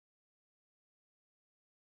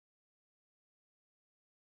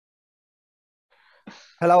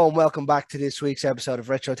Hello and welcome back to this week's episode of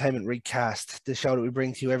Retrotainment Recast, the show that we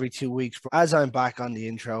bring to you every 2 weeks. As I'm back on the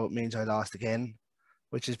intro, it means I lost again,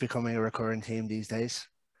 which is becoming a recurring theme these days.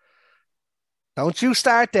 Don't you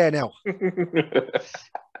start there now.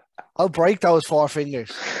 I'll break those four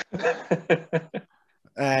fingers.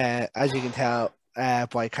 As you can tell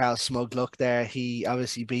by Carl's smug look there, he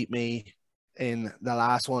obviously beat me in the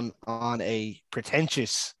last one on a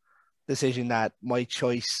pretentious decision that my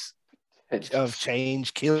choice of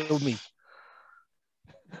change killed me.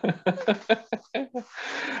 What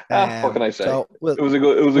can I say? So it was a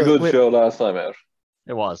good show last time out.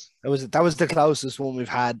 It was. That was the closest one we've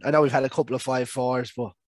had. I know we've had a couple of 5-4s,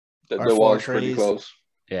 but There was pretty close.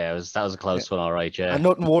 Yeah, that was a close one, all right. Yeah, and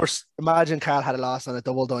nothing worse. Imagine Carl had a loss on a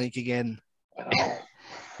double doink again.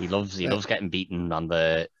 he loves getting beaten on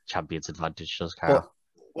the champions advantage. Does Carl?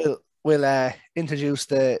 We'll introduce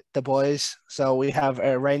the boys. So we have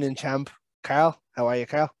our reigning champ, Carl. How are you,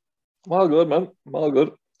 Carl? I'm all good, man. I'm all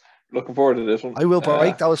good. Looking forward to this one. I will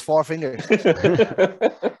break those four fingers.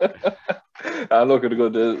 I'm looking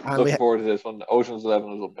forward to this one. Ocean's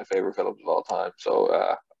 11 is one of my favorite films of all time,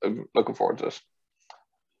 so I'm looking forward to this.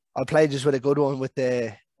 I played just with a good one with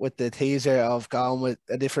the teaser of going with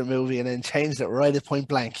a different movie and then changed it right at point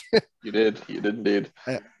blank. You did indeed.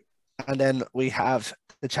 And then we have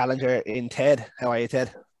the challenger in Ted. How are you,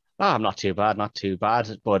 Ted? Oh, I'm not too bad.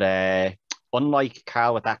 But unlike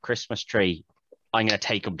Carl with that Christmas tree, I'm gonna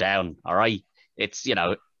take him down. All right, it's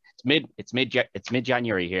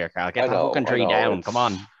mid-January here, Carl. Get that fucking tree down. Come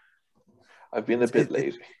on. I've been a bit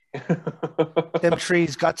lazy. Them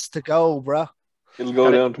trees gots to go, bro. It'll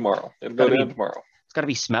go down tomorrow. It's got to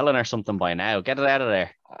be smelling or something by now. Get it out of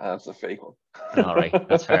there. That's a fake one. All right,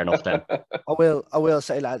 that's fair enough then. I will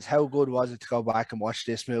say, lads, how good was it to go back and watch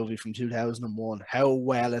this movie from 2001? How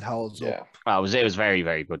well it holds up. Oh, it was very,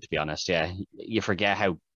 very good, to be honest. Yeah, you forget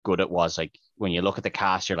how good it was. Like when you look at the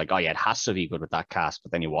cast, you're like, oh yeah, it has to be good with that cast.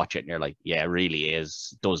 But then you watch it and you're like, yeah, it really is.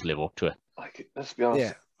 It does live up to it. Like, let's be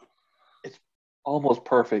honest, it's almost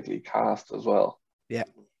perfectly cast as well. Yeah,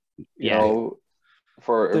 you know,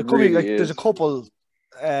 for there could be like there's a couple.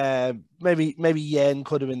 Maybe Yen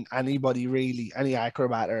could have been anybody really, any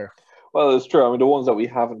acrobat or. Well, it's true. I mean, the ones that we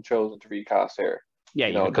haven't chosen to recast here,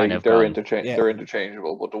 yeah, they're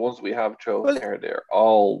interchangeable. But the ones we have chosen here, they're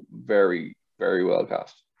all very, very well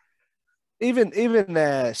cast. Even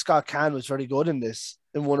Scott Caan was very good in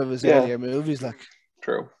one of his earlier movies. Like,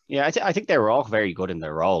 true. Yeah, I think they were all very good in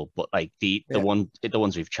their role, but like the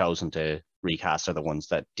ones we've chosen to recast are the ones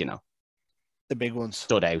that the big ones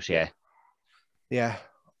stood out. Yeah,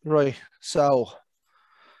 right. So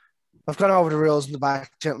I've gone over the rules in the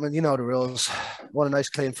back, gentlemen. You know the rules. What a nice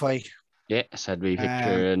clean fight. Yeah, said we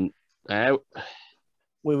picture and out.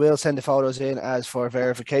 We will send the photos in as for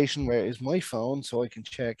verification. Where is my phone so I can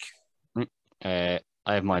check? I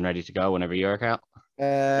have mine ready to go whenever you're out.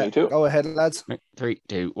 Me too. Go ahead, lads. 3,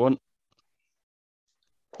 2, 1.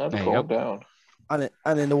 I'm going down. And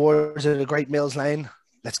in the words of the great Mills Lane,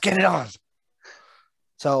 let's get it on.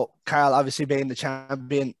 So Carl, obviously being the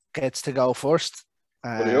champion, gets to go first.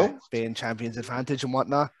 Being champion's advantage and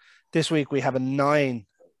whatnot. This week we have a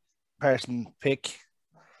 9-person pick.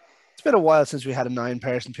 It's been a while since we had a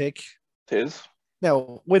 9-person pick. It is. Now,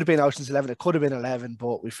 it would have been Ocean's 11. It could have been 11,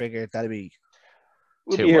 but we figured that'd be...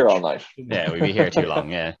 We'll be here all night. Yeah, we'll be here too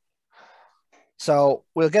long, yeah. So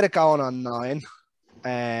we'll get it going on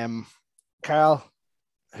 9. Carl,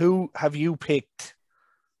 who have you picked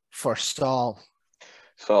for Stall?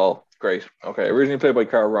 Saul, great. Okay, originally played by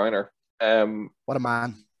Carl Reiner. What a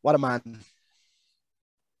man.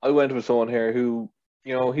 I went with someone here who,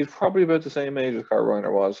 he's probably about the same age as Carl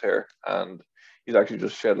Reiner was here, and he's actually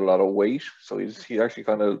just shed a lot of weight, so he actually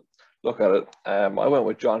kind of look at it. I went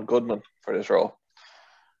with John Goodman for this role.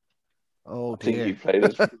 Oh, dear. I think he played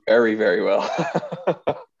it very, very well.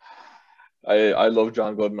 I love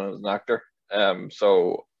John Goodman as an actor.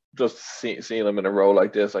 So just seeing him in a role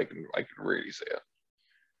like this, I can really see it.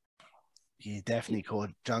 You definitely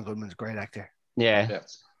could. John Goodman's a great actor. Yeah.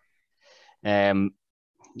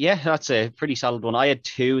 Yeah, that's a pretty solid one. I had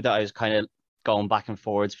 2 that I was kind of going back and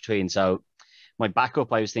forwards between. So my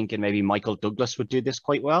backup, I was thinking maybe Michael Douglas would do this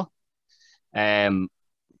quite well.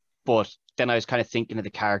 But then I was kind of thinking of the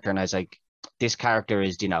character and I was like, this character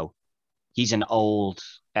is, he's an old,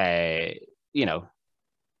 an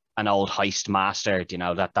old heist master,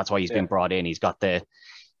 that's why he's been brought in. He's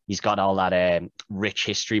got all that rich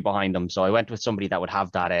history behind him. So I went with somebody that would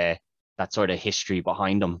have that sort of history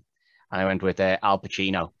behind him. And I went with Al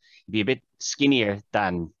Pacino. He'd be a bit skinnier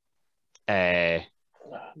than Carl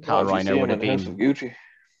Reiner would have been. Gucci.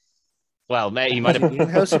 Well, he might have. In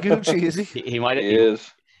House of Gucci, is he? He might have. He is.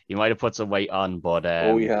 He might have put some weight on, but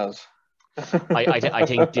He has. I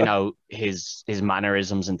think his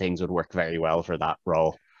mannerisms and things would work very well for that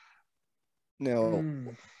role. No,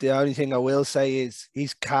 the only thing I will say is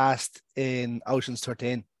he's cast in Ocean's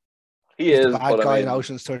 13. He's the bad guy in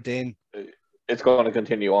Ocean's 13. It's going to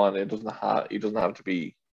continue on. He doesn't have to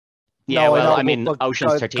be. Yeah, no, well, I mean,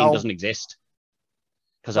 Ocean's 13 doesn't exist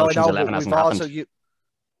because Ocean's 11 hasn't happened.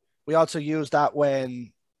 We also used that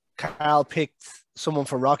when Carl picked someone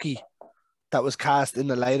for Rocky that was cast in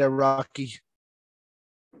the later Rocky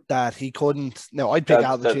that he couldn't. No, I'd pick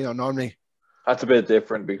Al Pacino normally. That's a bit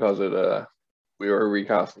different because we were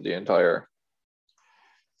recasting the entire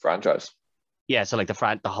franchise. Yeah, so like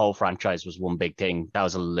the whole franchise was one big thing. That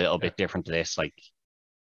was a little bit different to this. Like,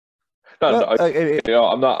 I'm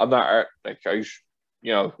not like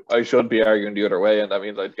I should be arguing the other way, and that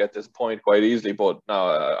means I'd get this point quite easily. But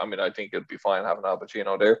no, I mean, I think it'd be fine having Al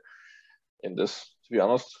Pacino there in this. To be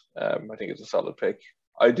honest, I think it's a solid pick.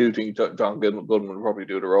 I do think John Goodman would probably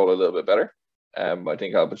do the role a little bit better. I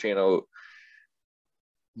think Al Pacino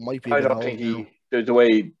might be. I don't think the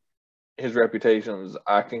way his reputation's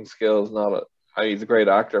acting skills. He's a great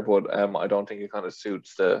actor, but I don't think he kind of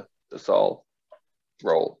suits the Saul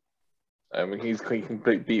role. I mean, he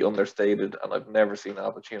can be understated, and I've never seen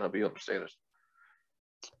Al Pacino be understated.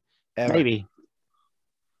 Maybe.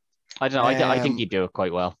 I don't know. I think he'd do it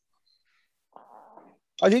quite well.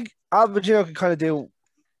 I think Al Pacino can kind of do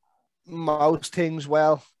most things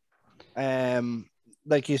well.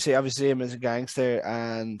 Like you see, obviously him as a gangster,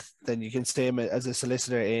 and then you can see him as a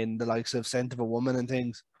solicitor in the likes of Scent of a Woman and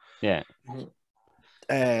things. Yeah.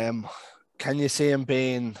 Can you see him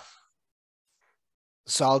being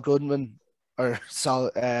Saul Goodman or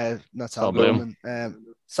not Saul Goodman?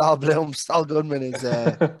 Saul Bloom. Saul Goodman is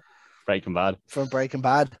Breaking Bad. From Breaking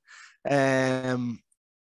Bad. I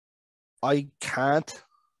can't.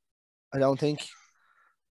 I don't think.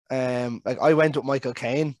 Like I went with Michael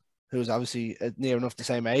Caine, who's obviously near enough the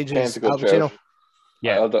same age as Al Pacino. Shout.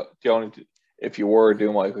 Yeah. If you were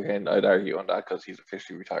doing Michael Caine, I'd argue on that because he's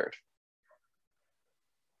officially retired.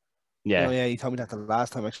 Yeah. Oh yeah, you told me that the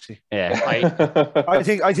last time actually. Yeah. I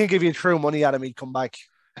think if you threw money at him, he'd come back.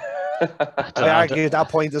 I argued at that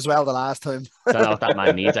point as well the last time. Don't know if that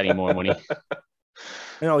man needs any more money.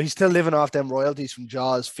 He's still living off them royalties from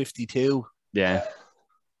Jaws 52. Yeah.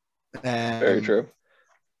 Very true.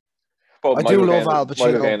 But I do love Al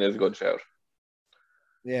Pacino. Michael Caine is a good shout.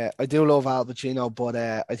 Yeah, I do love Al Pacino, but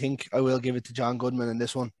I think I will give it to John Goodman in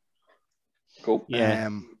this one. Cool. Yeah.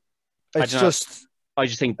 I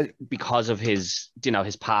just think because of his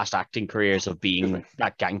past acting careers of being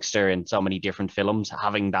that gangster in so many different films,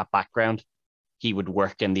 having that background, he would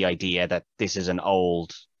work in the idea that this is an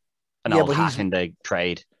old hat in the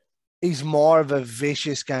trade. He's more of a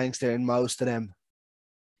vicious gangster in most of them.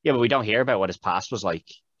 Yeah, but we don't hear about what his past was like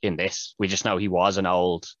in this. We just know he's an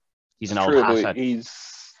old hat. He's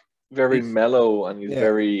very mellow, and he's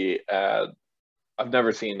very. I've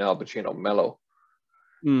never seen Al Pacino mellow.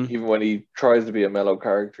 Even when he tries to be a mellow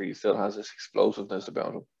character, he still has this explosiveness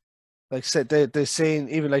about him. Like the scene,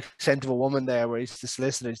 even like Scent of a Woman there, where he's the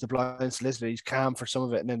solicitor, he's the blind solicitor, he's calm for some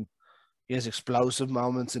of it, and then he has explosive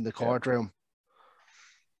moments in the courtroom.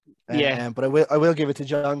 Yeah. But I will give it to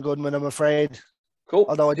John Goodman, I'm afraid. Cool.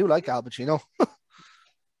 Although I do like Al Pacino.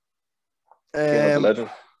 Legend.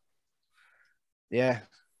 Yeah.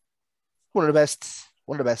 One of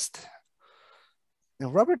the best.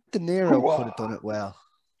 Now, Robert De Niro could have done it well.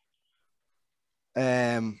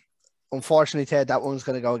 Unfortunately, Ted, that one's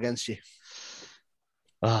going to go against you.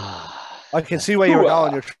 I can see where you were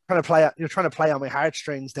going. You're trying to play on my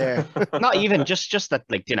heartstrings there. Not even just that,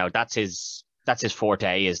 like, that's his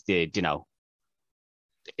forte is the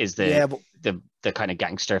kind of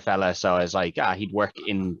gangster fella. So I was like, he'd work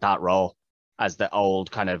in that role as the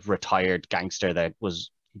old kind of retired gangster that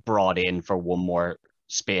was brought in for one more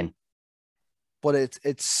spin. But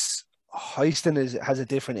it's heisting has a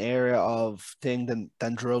different area of thing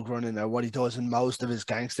than drug running or what he does in most of his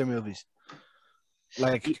gangster movies.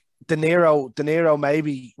 Like De Niro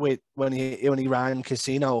maybe when he ran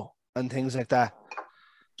Casino and things like that.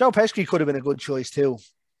 Joe Pesci could have been a good choice too.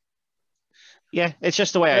 Yeah, it's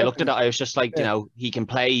just the way I looked at it. I was just like, he can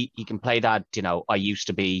play that, I used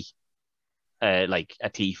to be like a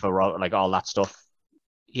thief or like all that stuff.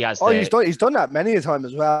 He has. He's done that many a time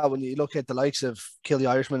as well. When you look at the likes of Kill the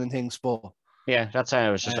Irishman and things, but yeah, that's how I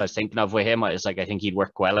was thinking of with him. I was like, I think he'd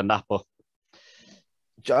work well in that. But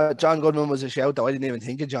John Goodman was a shout though. I didn't even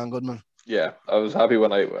think of John Goodman. Yeah, I was happy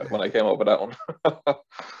when I came up with that one.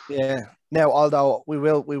 Yeah. Now, although we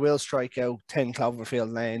will strike out 10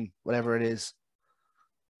 Cloverfield Lane, whatever it is,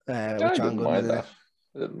 with I John didn't Goodman mind in that. it.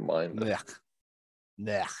 I didn't mind it.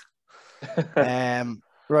 Nah.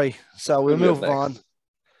 Right. So Who we'll do we have move on. next?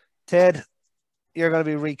 Ted, you're going to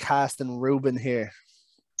be recasting Ruben here.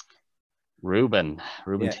 Ruben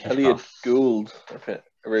Yeah. Elliot Hitchcock. Gould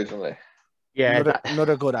originally. Yeah,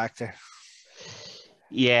 Another good actor.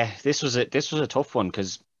 yeah. This was a tough one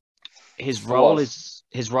because his It role was.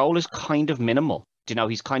 is kind of minimal. You know,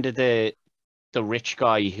 he's kind of the rich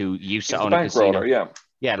guy who used to He's the own a casino. bankroller, yeah.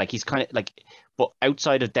 Yeah, like he's kind of like, but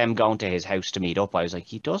outside of them going to his house to meet up, I was like,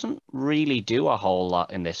 he doesn't really do a whole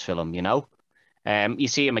lot in this film, you know. You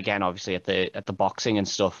see him again, obviously at the boxing and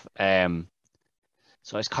stuff.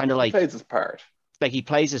 So it's kind of He plays his part. like he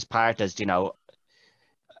plays his part as, you know,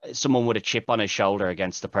 someone with a chip on his shoulder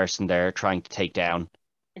against the person they're trying to take down,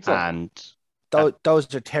 Exactly. and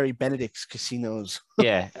Those are Terry Benedict's casinos.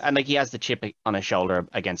 yeah, and like he has the chip on his shoulder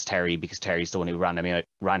against Terry because Terry's the one who ran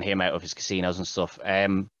him out of his casinos and stuff.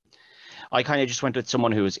 I kind of just went with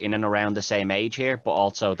someone who was in and around the same age here, but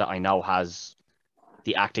also that I know has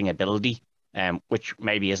the acting ability, which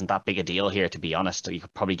maybe isn't that big a deal here, to be honest. You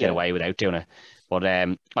could probably get away without doing it. But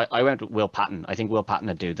I went with Will Patton. I think Will Patton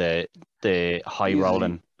would do the high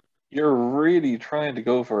rolling. You're really trying to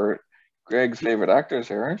go for Greg's favorite actors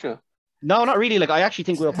here, aren't you? No, not really. Like I actually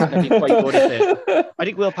think Will Patton would be quite good at the. I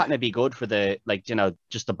think Will Patton would be good for the, like, you know,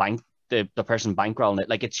 just the person bankrolling it.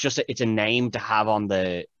 Like it's a name to have on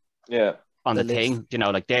the thing. You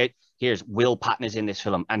know, like here's Will Patton is in this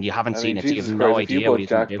film, and you haven't seen it, so you have no idea what he's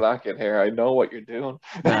going to do. Black in here, I know what you're doing.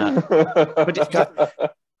 Nah.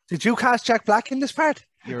 But did you cast Jack Black in this part?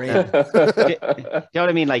 You're in. Do you know what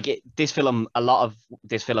I mean? Like a lot of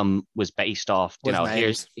this film was based off, you know,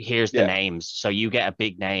 names. here's the names. So you get a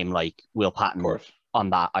big name like Will Patton on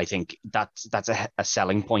that. I think that's a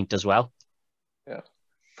selling point as well. Yeah.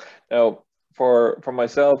 Now, for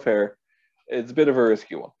myself here, it's a bit of a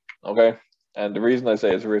risky one. Okay. And the reason I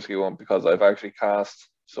say it's a risky one because I've actually cast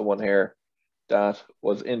someone here that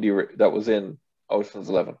was in Ocean's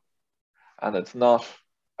 11, and it's not.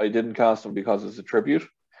 I didn't cast him because it's a tribute.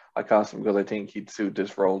 I cast him because I think he'd suit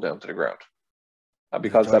this role down to the ground. And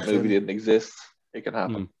because that movie didn't exist, it can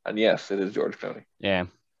happen. And yes, it is George Clooney. Yeah.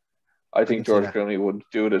 I think George Clooney would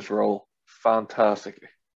do this role fantastically.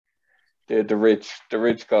 The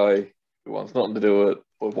rich guy who wants nothing to do with it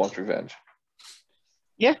but wants revenge.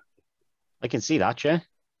 Yeah. I can see that, yeah.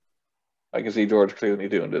 I can see George Clooney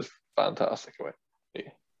doing this fantastically. Yeah.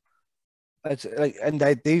 It's like, and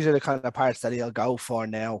these are the kind of parts that he'll go for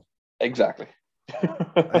now. Exactly.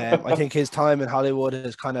 I think his time in Hollywood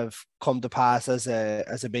has kind of come to pass as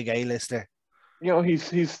a big A-lister. You know,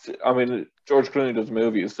 he's. I mean, George Clooney does a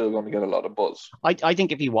movie, he's still going to get a lot of buzz. I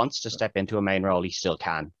think if he wants to step into a main role, he still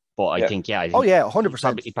can. But I think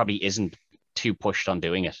 100%. He probably isn't too pushed on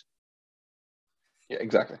doing it. Yeah,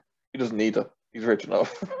 exactly. He doesn't need to. He's rich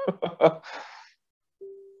enough.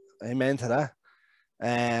 Amen to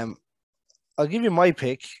that. I'll give you my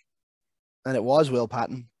pick, and it was Will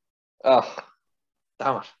Patton. Oh,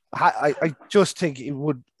 damn it. I just think it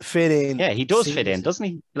would fit in. Yeah, he does fit in, doesn't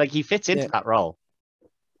he? Like, he fits into that role.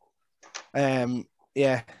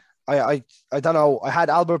 Yeah. I don't know. I had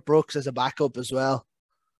Albert Brooks as a backup as well,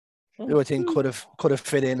 who I think could have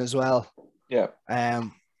fit in as well. Yeah.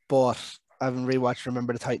 But I haven't rewatched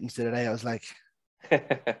Remember the Titans the other day. I was like,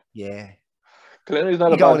 yeah. Clooney's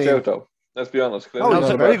not a bad shout, though. Let's be honest. Clooney's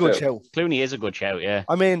a very good shout. Clooney is a good shout, yeah.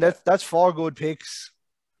 I mean, that's 4 good picks.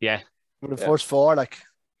 Yeah. For the first 4, like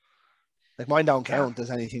mine don't count as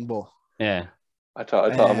anything, but yeah. I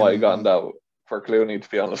thought I might have gotten that for Clooney, to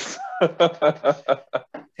be honest.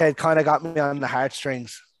 It kind of got me on the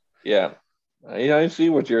heartstrings. Yeah. I see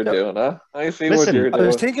what you're doing, huh? I see what you're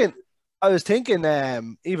doing. I was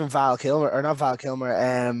thinking even Val Kilmer, or not Val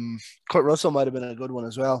Kilmer, Kurt Russell might have been a good one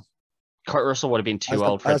as well. Kurt Russell would have been too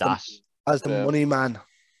old for that. As the money man.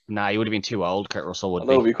 Nah, he would have been too old, Kurt Russell would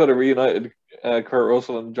be. We could have reunited Kurt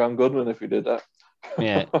Russell and John Goodman if we did that.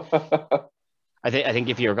 Yeah. I think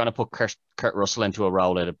if you were going to put Kurt Russell into a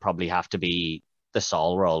role, it'd probably have to be the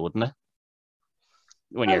Saul role, wouldn't it?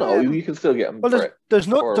 You can still get him. Well, there's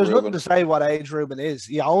nothing to say what age Ruben is.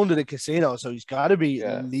 He owned a casino, so he's got to be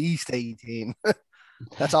at least 18.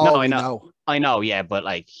 That's all I know. I know, yeah, but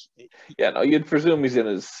like... Yeah, no, you'd presume he's in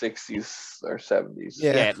his 60s or 70s.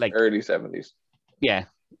 Yeah, like early 70s. Yeah.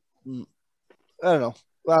 I don't know.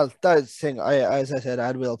 Well, that's the thing. As I said, I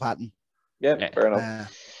had Will Patton. Yeah, fair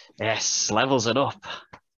enough. Yes, levels it up.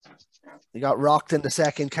 You got rocked in the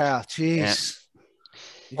second, Carl. Jeez.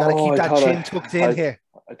 You got to keep that chin tucked in here.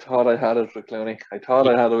 I thought I had it with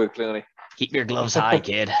Clooney. Keep your gloves high,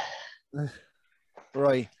 kid.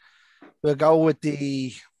 Right. We'll go with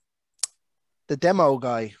the demo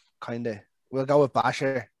guy, kind of. We'll go with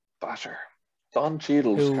Basher. Don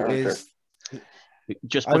Cheadle's character.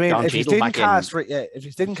 Just put Don Cheadle back in. If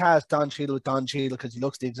you didn't cast Don Cheadle with Don Cheadle because he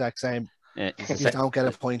looks the exact same, you don't get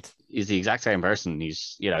a point. He's the exact same person.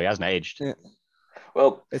 He's, he hasn't aged. Yeah.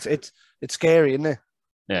 Well, it's scary, isn't it?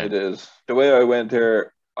 Yeah. It is. The way I went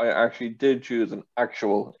here, I actually did choose an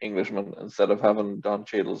actual Englishman instead of having Don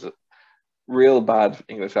Cheadle's real bad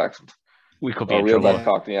English accent. We could be in real trouble. bad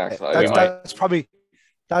Cockney accent.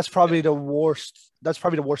 That's probably the worst. That's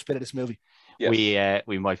probably the worst bit of this movie. Yes.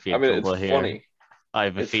 We might be in trouble it's here. Funny. I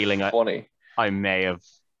have a feeling I've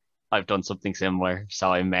done something similar,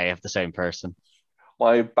 so I may have the same person.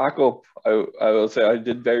 My backup, I will say I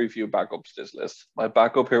did very few backups this list. My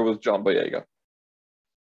backup here was John Boyega.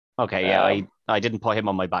 Okay, yeah, I didn't put him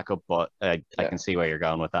on my backup, but I can see where you're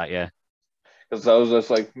going with that, yeah. Because I was just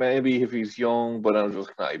like, maybe if he's young, but I was just,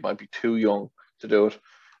 he might be too young to do it.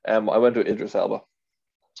 I went to Idris Elba.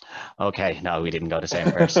 Okay, no, we didn't go the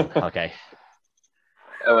same person. Okay.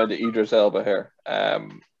 I went to Idris Elba here.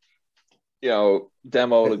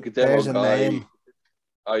 Demo guy.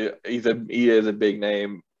 He is a big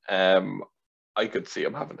name. I could see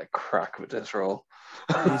him having a crack with this role.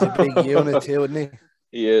 He's a big unit too, isn't he?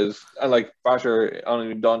 He is, and like Basher,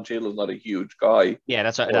 Don Cheadle is not a huge guy. Yeah,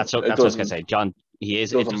 that's what I was gonna say. John, he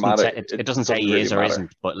is. It doesn't say he is or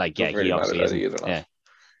isn't, but like, yeah, he obviously isn't. He is or not.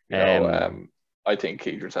 Yeah. I think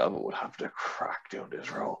Idris Elba would have the crack doing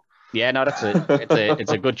this role. Yeah, no,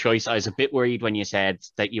 it's a good choice. I was a bit worried when you said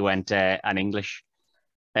that you went an English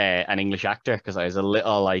actor, because I was a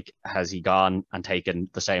little like, has he gone and taken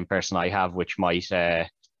the same person I have, which might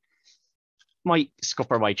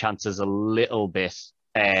scupper my chances a little bit.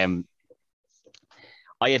 I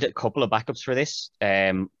had a couple of backups for this.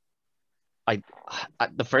 The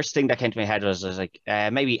first thing that came to my head was like,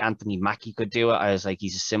 maybe Anthony Mackie could do it. I was like,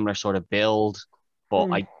 he's a similar sort of build, but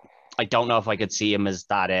I don't know if I could see him as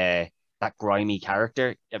that grimy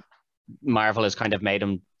character. Marvel has kind of made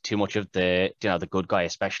him too much of the good guy,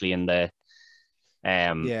 especially in the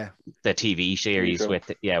TV series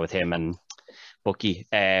with him and Bucky.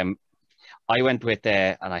 I went with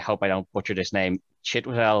and I hope I don't butcher this name,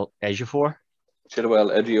 Chiwetel Ejiofor.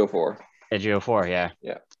 Ejiofor, yeah.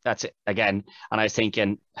 Yeah. That's it again. And I was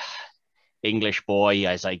thinking, English boy.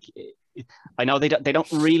 I was like, I know they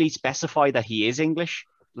don't really specify that he is English.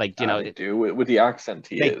 Like, they do with the accent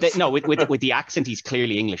he is. With the accent he's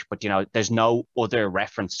clearly English, but there's no other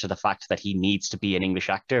reference to the fact that he needs to be an English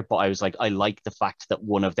actor. But I was like, I like the fact that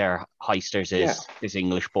one of their heisters is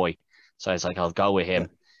English boy. So I was like, I'll go with him.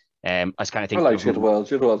 I was kind of thinking, I like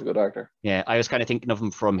Chidwell's a good actor. Yeah, I was kind of thinking of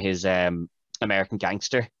him from his American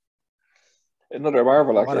Gangster. Another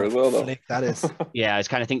Marvel actor as well, though. That is. Yeah, I was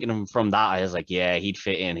kind of thinking of him from that. I was like, yeah, he'd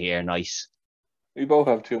fit in here, nice. We both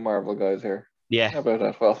have two Marvel guys here. Yeah. How about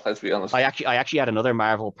that? Well, let's be honest. I actually had another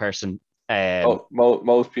Marvel person.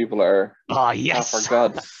 Most people are. Oh yes! For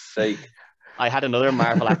God's sake. I had another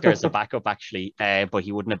Marvel actor as a backup, actually, but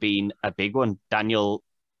he wouldn't have been a big one. Daniel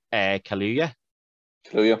Kaluuya.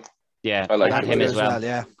 Yeah, I had him as well.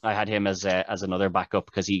 Yeah, I had him as another backup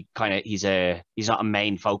because he's not a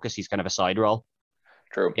main focus. He's kind of a side role.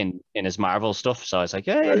 True. In his Marvel stuff, so I was like,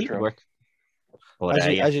 yeah, he could work. But,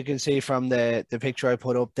 as you can see from the picture I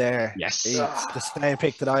put up there, yes, it's the same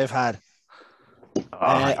pick that I've had.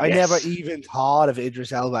 I yes. never even thought of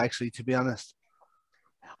Idris Elba, actually, to be honest.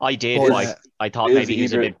 I did. But I thought maybe he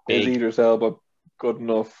was a bit big. Is Idris Elba a good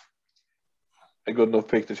enough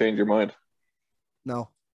pick to change your mind? No.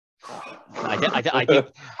 I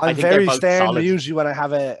think I'm very stern. Usually, when I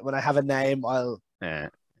have a name, I'll. Yeah.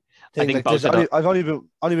 I think like I've only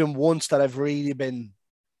been once that I've really been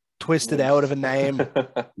twisted out of a name.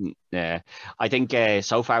 Yeah, I think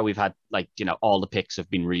so far we've had all the picks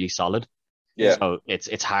have been really solid. Yeah. So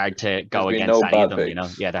it's hard to go against any of them.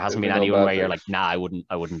 Picks. Yeah, there hasn't been anyone where you're like, nah, I wouldn't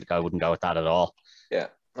go with that at all. Yeah.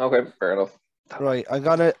 Okay, fair enough. Right,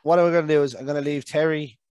 what I'm gonna do is I'm gonna leave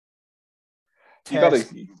Terry. You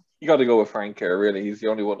got to go with Frank here. Really, he's the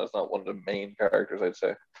only one that's not one of the main characters, I'd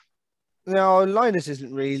say. No, Linus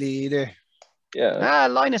isn't really either. Yeah.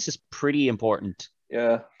 Linus is pretty important.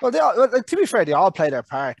 Yeah. Well, to be fair, they all play their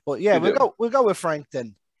part. But yeah, we'll go with Frank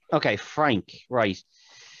then. Okay, Frank. Right.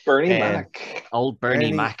 Bernie Mac. Old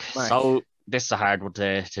Bernie Mac. So this is a hard one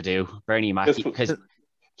to do. Bernie Mac, because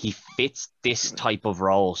he fits this type of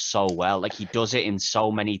role so well. Like, he does it in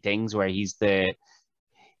so many things where he's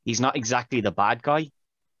not exactly the bad guy,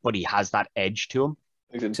 but he has that edge to him.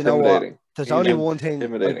 He's intimidating. There's only one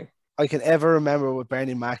thing. I can ever remember with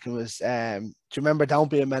Bernie Mac was, do you remember Don't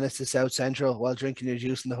Be a Menace to South Central while drinking your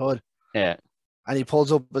juice in the hood? Yeah. And he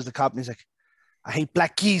pulls up as the cop and he's like, I hate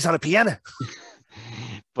black keys on a piano.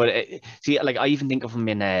 But see, like I even think of him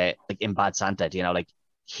in like in Bad Santa, you know, like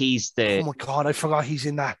he's Oh the my God, I forgot he's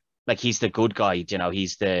in that. like he's the good guy, you know,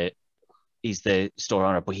 he's the store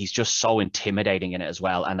owner, but he's just so intimidating in it as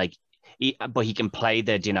well. And like but he can play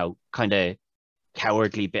the, you know, kind of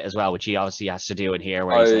cowardly bit as well, which he obviously has to do in here,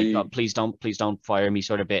 where he's like, oh, please don't fire me,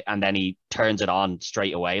 sort of bit, and then he turns it on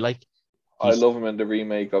straight away. Like I love him in the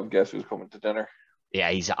remake of Guess Who's Coming to Dinner. Yeah,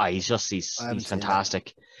 he's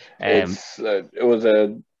fantastic. It was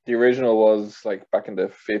the original was like back in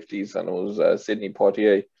the 50s, and it was Sidney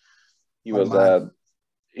Poitier. He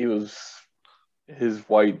was his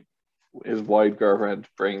white girlfriend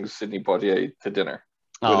brings Sidney Poitier to dinner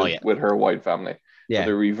with her white family. Yeah, so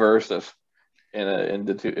they reversed it in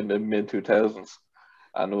the mid 2000s,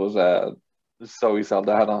 and it was Zoe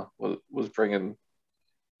Saldana was bringing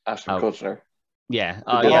Ashton Kutcher. Yeah.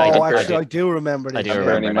 Actually, I do remember this. I do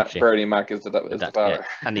remember Bernie Mac is the father. Yeah.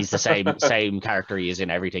 And he's the same character he is in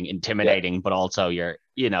everything, intimidating, but also you're,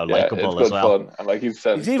 you know, likable as well. Fun. And like you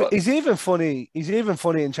said, he's even funny. He's even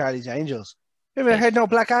funny in Charlie's Angels. You ever heard no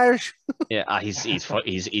Black Irish? Yeah,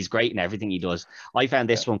 he's great in everything he does. I found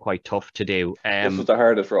this one quite tough to do. This was the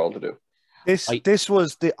hardest role to do. This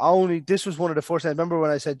was one of the first. I remember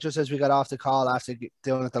when I said just as we got off the call after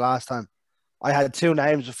doing it the last time, I had two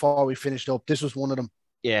names before we finished up. This was one of them.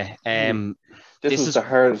 Yeah. This was the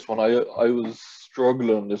hardest one. I was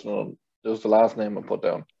struggling this one. This was the last name I put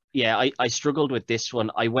down. Yeah, I struggled with this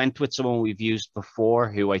one. I went with someone we've used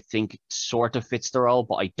before who I think sort of fits the role,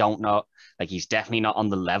 but I don't know. Like, he's definitely not on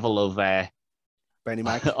the level of Bernie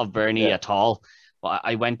Mac. of Bernie at all. But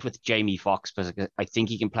I went with Jamie Foxx because I think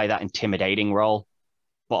he can play that intimidating role,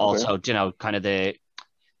 but also, you know, kind of the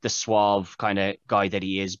suave kind of guy that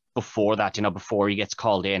he is before that, you know, before he gets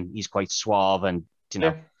called in, he's quite suave and, you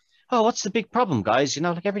know, oh, what's the big problem, guys? You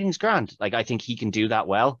know, like everything's grand. Like, I think he can do that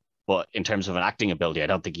well, but in terms of an acting ability, I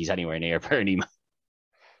don't think he's anywhere near Bernie.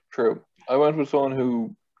 True. I went with someone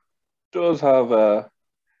who does have a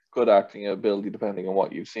good acting ability, depending on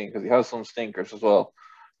what you've seen, because he has some stinkers as well.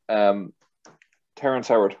 Terrence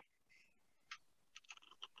Howard.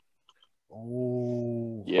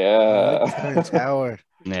 Oh, yeah, Terrence Howard.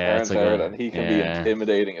 Terrence Howard, and he can be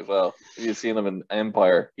intimidating as well. If you've seen him in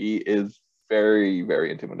Empire, he is very,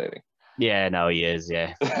 very intimidating. Yeah, no, he is.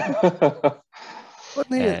 Yeah.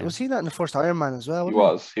 Was he not in the first Iron Man as well? He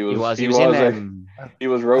was Rhodey in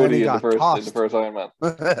the first Iron Man.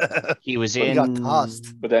 He was in. He got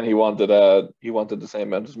tossed. But then he wanted the same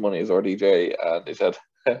amount of money as RDJ, and they said,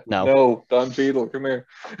 no, Don Cheadle, come here.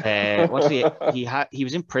 He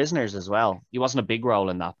was in Prisoners as well. He wasn't a big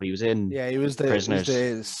role in that, but he was in. Yeah, he was the Prisoners. He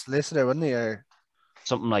was the solicitor, wasn't he, or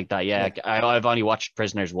something like that? Yeah, I've only watched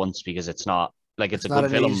Prisoners once because it's not like it's a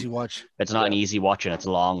good film. Easy watch. It's not an easy watch, and it's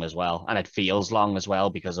long as well, and it feels long as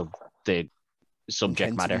well because of the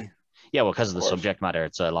subject matter. Yeah, well, because of the subject matter,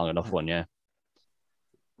 it's a long enough one. Yeah.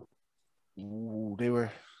 Ooh,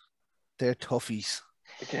 they're toughies.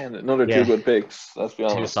 Again, another two good picks. Let's be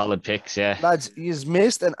honest. Two solid picks, yeah. Lads, he's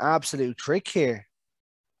missed an absolute trick here.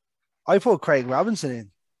 I put Craig Robinson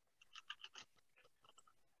in.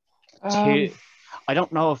 I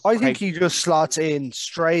don't know if I think he just slots in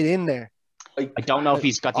straight in there. I don't know if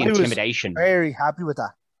he's got the intimidation. Very happy with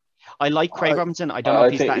that. I like Craig Robinson. I don't know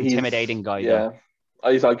if he's that intimidating guy. Yeah,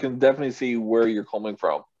 I can definitely see where you're coming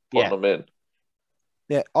from. Putting him in.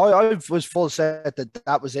 Yeah, I was full set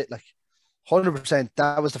that was it. Like 100%.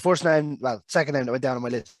 That was the first name. Well, second name that went down on my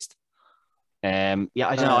list. I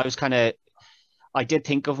don't know. I did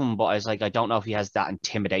think of him, but I was like, I don't know if he has that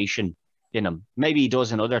intimidation in him. Maybe he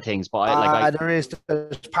does in other things, but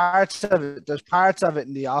there's parts of it. There's parts of it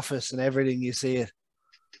in The Office and everything. You see it.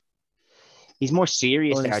 He's more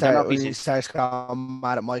serious there. I don't know if he starts going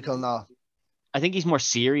mad at Michael now. I think he's more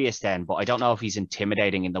serious then, but I don't know if he's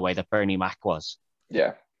intimidating in the way that Bernie Mac was.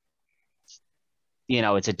 Yeah. You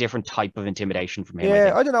know, it's a different type of intimidation from him.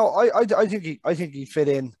 Yeah, I don't know. I think he fit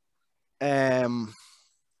in.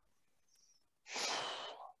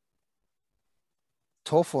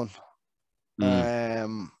 Tough one. I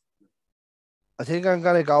think I'm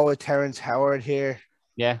gonna go with Terrence Howard here.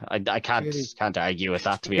 Yeah, I can't argue with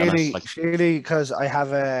that, to be honest. Surely, because I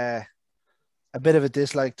have a bit of a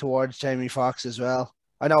dislike towards Jamie Foxx as well.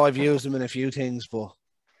 I know I've used him in a few things, but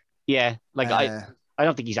yeah, I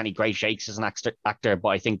don't think he's any great shakes as an actor, but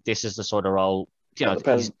I think this is the sort of role. You know,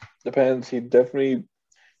 depends. He definitely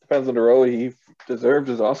depends on the role. He deserved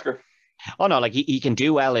his Oscar. Oh no, like he can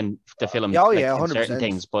do well in the film. Oh yeah, 100%. Certain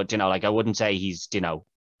things, but you know, like I wouldn't say he's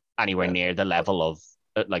anywhere near the level of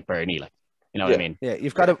like Bernie, like, you know what I mean? Yeah,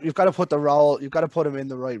 you've got to put the role, you've got to put him in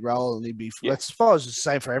the right role, and he'd be. I suppose it's the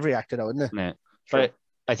same for every actor, though, isn't it? Yeah. But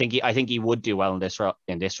I think he would do well in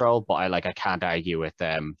this role, but I can't argue with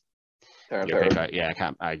I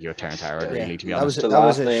can't argue with Terrence Howard really, to be honest. It was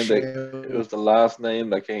the last name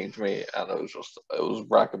that came to me, and it was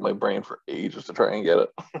racking my brain for ages to try and get it.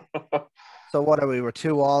 So what are we? We're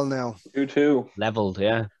 2-2 now. 2-2. Leveled,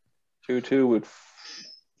 yeah. 2-2 with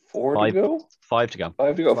 4 to go. 5 to go.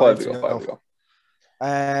 5 to go.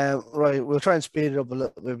 Right, we'll try and speed it up a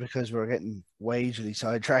little bit because we're getting wagely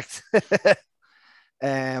sidetracked.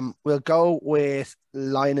 We'll go with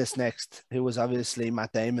Linus next, who was obviously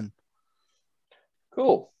Matt Damon.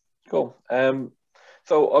 Cool. So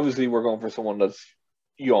obviously we're going for someone that's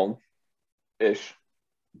young-ish.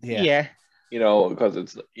 Yeah. You know, because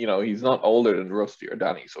it's, you know, he's not older than Rusty or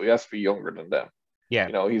Danny, so he has to be younger than them. Yeah.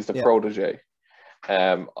 You know, he's the protege.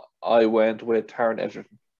 I went with Taron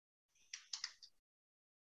Egerton.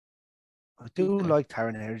 I do like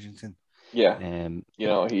Taron Egerton. Yeah. You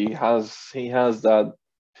know, he has that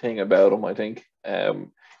thing about him, I think.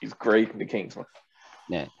 He's great in The Kingsman.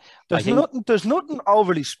 Yeah. There's nothing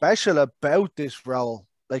overly special about this role.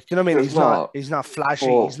 Like, you know what I mean? He's not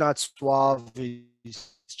flashy, he's not suave, he's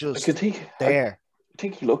just there. I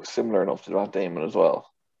think he looks similar enough to Matt Damon as well.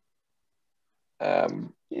 Yeah.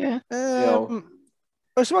 You know,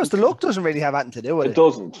 I suppose the look doesn't really have anything to do with it. It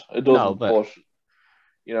doesn't. No, but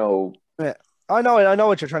you know. Yeah. I know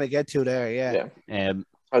what you're trying to get to there. Yeah.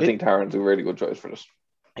 I think Taron's a really good choice for this.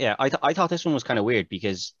 Yeah, I thought this one was kind of weird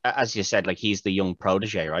because, as you said, like, he's the young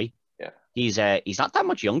protege, right? Yeah. He's not that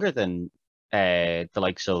much younger than the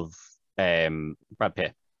likes of Brad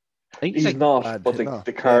Pitt. I think he's like, not, but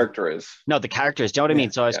the character is. No, the character is. Do you know what I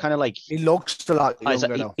mean? So I was kind of like, he looks a lot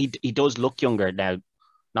younger now. He does look younger now.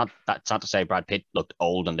 That's not to say Brad Pitt looked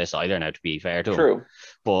old in this either. Now, to be fair to him,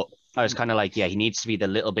 but I was kind of like, yeah, he needs to be the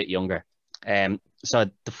little bit younger. So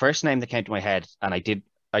the first name that came to my head, and I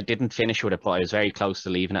didn't finish with it, but I was very close to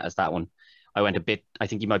leaving it as that one. I went a bit. I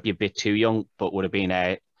think he might be a bit too young, but would have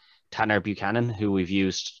been Tanner Buchanan, who we've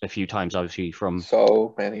used a few times, obviously from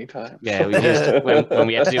so many times. Yeah, we used when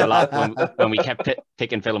we had to do a lot when we kept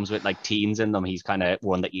picking films with like teens in them. He's kind of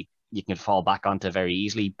one that you can fall back onto very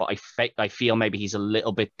easily. But I feel maybe he's a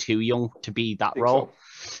little bit too young to be that role.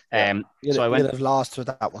 So, so I went. You'd have lost with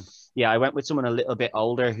that one. Yeah, I went with someone a little bit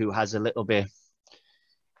older who has a little bit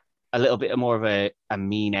more of a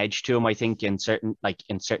mean edge to him, I think, in certain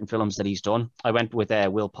films that he's done. I went with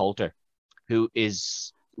Will Poulter, who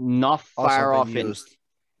is not far off in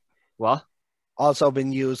what? Also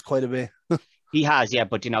been used quite a bit. He has, yeah,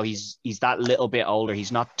 but you know, he's that little bit older.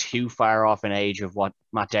 He's not too far off in age of what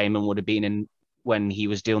Matt Damon would have been in when he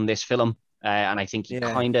was doing this film. And I think he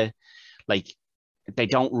kind of, like, they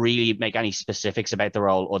don't really make any specifics about the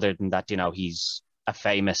role other than that, you know, he's a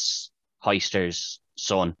famous heister's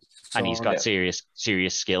son and he's got serious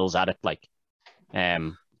skills at it. Like, I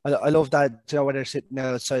love that, you know, when they're sitting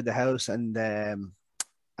outside the house and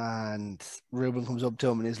Ruben comes up to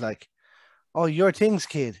him and he's like, "Oh, your things,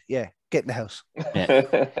 kid. Yeah, get in the house."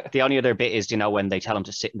 Yeah. The only other bit is, you know, when they tell him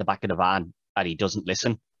to sit in the back of the van and he doesn't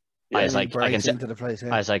listen. Yeah, I was like, I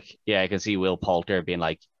was like, yeah, I can see Will Poulter being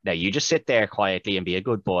like, "Now you just sit there quietly and be a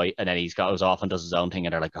good boy," and then he goes off and does his own thing,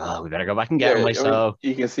 and they're like, "Oh, we better go back and get him." So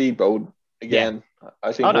you can see both again. Yeah.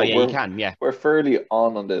 I think you can. Yeah, we're fairly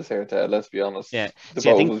on this here, Ted. Let's be honest. Yeah, the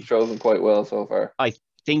boat was chosen quite well so far. I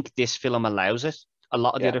think this film allows it. A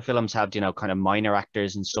lot of the other films have, you know, kind of minor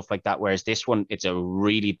actors and stuff like that, whereas this one, it's a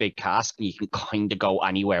really big cast and you can kind of go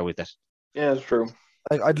anywhere with it. Yeah, it's true.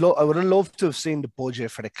 Like, I would have loved to have seen the budget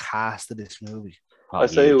for the cast of this movie. I'd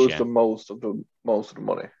say it was the most of the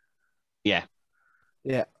money. Yeah.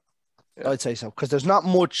 I'd say so, because there's not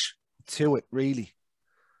much to it really.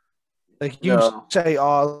 Like, you say,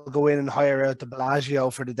 I'll go in and hire out the Bellagio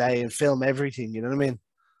for the day and film everything, you know what I mean?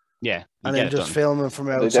 Yeah. And then just filming from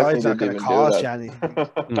outside is not going to cost you anything.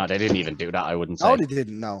 No, they didn't even do that, I wouldn't say. No, they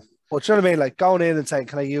didn't, no. But you know what I mean? Like, going in and saying,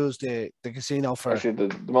 "Can I use the casino for Actually,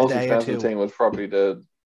 the most expensive thing was probably the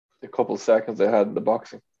couple seconds they had in the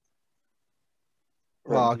boxing.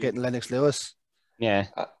 Oh, getting Lennox Lewis. Yeah.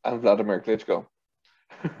 And Vladimir Klitschko.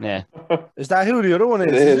 Yeah. Is that who the other one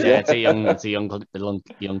is? Yeah, it's a young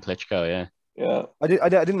Klitschko, yeah. Yeah. I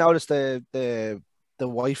didn't notice the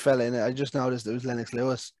white fella in it. I just noticed it was Lennox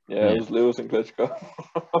Lewis. Yeah, it was Lewis and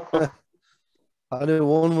Klitschko. I did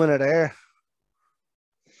one winner there.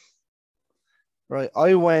 Right,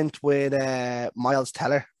 I went with Miles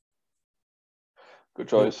Teller. Good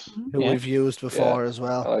choice. Who we've used before as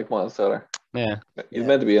well. I like Miles Teller. Yeah. He's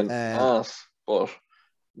meant to be an ass, but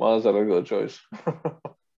Miles Teller, good choice.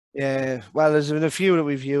 Yeah, well, there's been a few that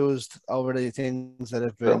we've used over the things that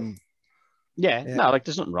have True. been. Yeah, Yeah. no, like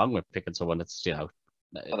there's nothing wrong with picking someone that's An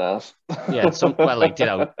ass. yeah, some well, like As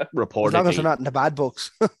long as they're reportedly, not in the bad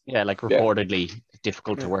books. yeah, like Yeah. reportedly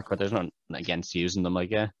difficult to Yeah. work with. There's nothing against using them,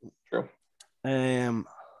 like yeah. True.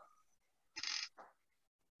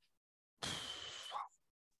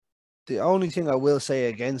 The only thing I will say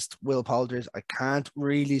against Will Poulter is I can't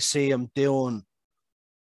really see him doing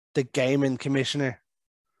the gaming commissioner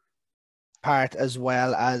part as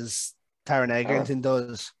well as Taron Egerton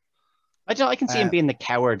does. I don't know, I can see him being the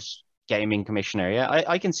coward gaming commissioner. Yeah,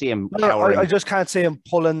 I can see him No, cowering. I just can't see him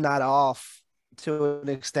pulling that off to an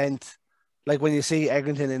extent. Like when you see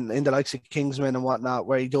Egerton in the likes of Kingsman and whatnot,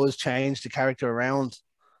 where he does change the character around.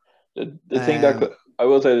 The thing I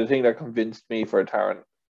will say, the thing that convinced me for Taron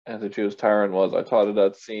and to choose Taron was I thought of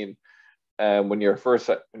that scene when you first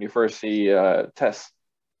see Tess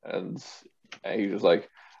and he was like,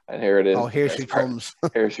 and here it is. Oh, here she comes.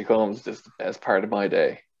 Here she comes. This is the best part of my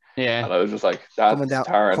day. Yeah. And I was just like, that's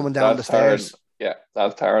Taron. Coming down the stairs. Taron. Yeah,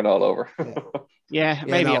 that's Taron all over. Yeah,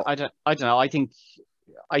 maybe. I don't know. I think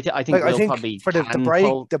Will probably for the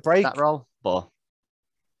break that role, but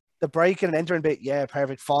the break and entering bit, yeah,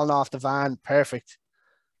 perfect. Falling off the van, perfect.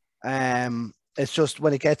 It's just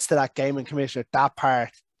when it gets to that gaming commissioner, that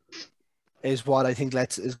part is what I think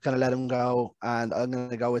is going to let him go, and I'm going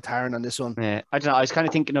to go with Taron on this one. Yeah, I don't know. I was kind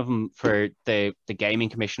of thinking of him for the gaming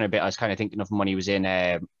commissioner bit. I was kind of thinking of him when he was in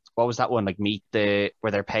what was that one? Like Meet the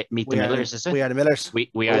Millers, is it? We Are the Millers. We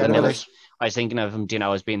Are the Millers. I was thinking of him,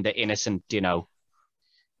 as being the innocent,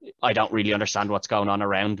 I don't really understand what's going on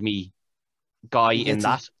around me guy in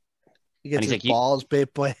that. He gets his balls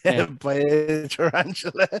bit by a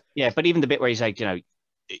tarantula. Yeah, but even the bit where he's like,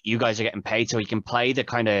 you guys are getting paid, so he can play the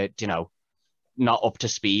kind of, not up to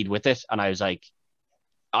speed with it. And I was like,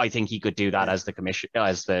 I think he could do that as the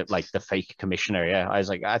the fake commissioner. Yeah, I was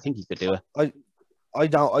like, I think he could do it.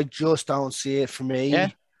 I just don't see it for me. Yeah.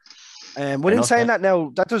 Within saying that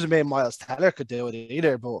now, that doesn't mean Miles Teller could do it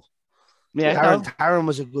either. But yeah, Taron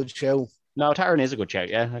was a good show. No, Taron is a good show.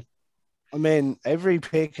 Yeah. I mean, every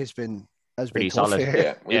pick has been pretty solid.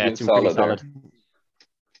 Here. Yeah, it's been pretty solid.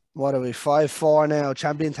 What are we? 5-4 now.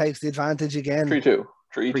 Champion takes the advantage again. 3-2.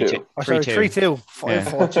 3-2. Oh, sorry, 3-2.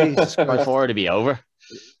 5-4. Jesus Christ. 5-4 to be over.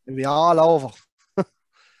 It'll be all over.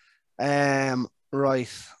 Right.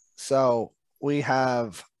 So we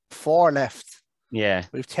have 4 left. Yeah.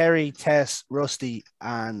 We've Terry, Tess, Rusty,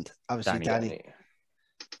 and obviously Danny.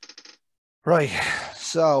 Right.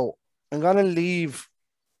 So I'm gonna leave.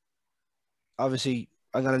 Obviously,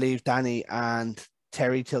 I'm gonna leave Danny and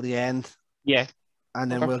Terry till the end. Yeah.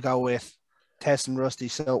 And then we'll go with Tess and Rusty.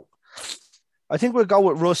 So I think we'll go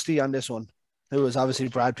with Rusty on this one, who is obviously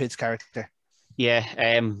Brad Pitt's character. Yeah.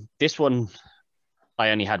 This one, I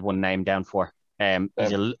only had one name down for.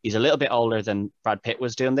 He's a little bit older than Brad Pitt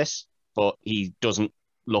was doing this, but he doesn't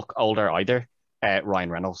look older either. Ryan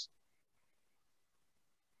Reynolds.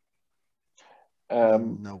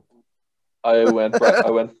 No. I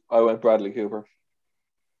went Bradley Cooper.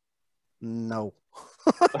 No.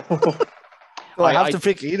 I have to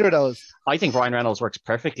pick either of those. I think Ryan Reynolds works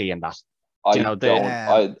perfectly in that.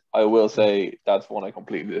 I will say that's one I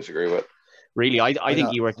completely disagree with. Really, I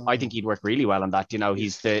think he'd work really well on that.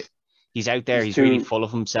 He's out there. He's really full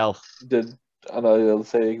of himself. And I'll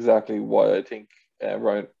say exactly why I think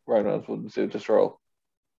Ryan Reynolds wouldn't suit this role,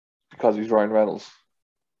 because he's Ryan Reynolds,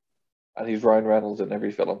 and he's Ryan Reynolds in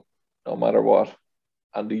every film, no matter what.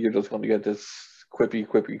 And you're just going to get this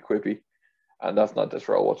quippy, and that's not this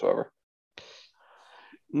role whatsoever.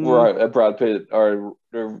 Where Brad Pitt, or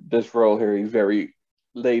this role here, he's very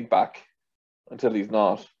laid back until he's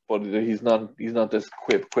not. But he's not this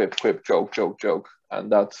quip, joke,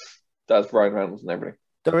 and that's Ryan Reynolds and everything.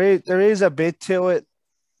 There is a bit to it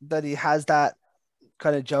that he has that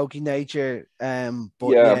kind of jokey nature,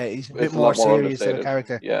 but he's a bit more serious than a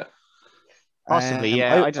character. Yeah, possibly.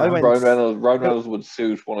 Yeah, I don't know. Ryan Reynolds would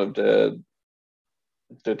suit one of the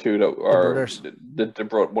two that are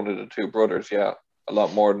one of the two brothers. Yeah, a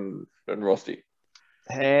lot more than Rusty.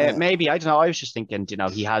 Maybe, I don't know. I was just thinking,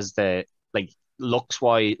 he has the looks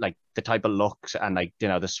wise, the type of looks, and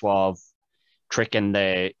the suave tricking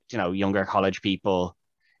the younger college people.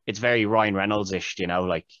 It's very Ryan Reynolds-ish,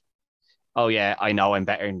 oh yeah, I know I'm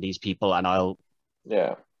better than these people, and I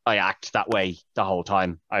act that way the whole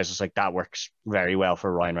time. I was just like, that works very well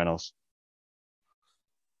for Ryan Reynolds.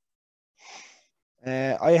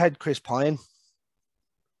 I had Chris Pine.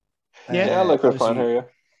 Yeah, I like Chris Pine here.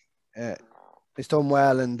 Yeah, he's done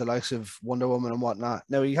well in the likes of Wonder Woman and whatnot.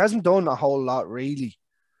 Now he hasn't done a whole lot really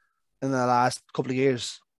in the last couple of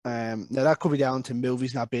years. Now that could be down to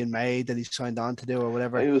movies not being made that he's signed on to do or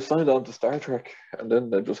whatever. He was signed on to Star Trek, and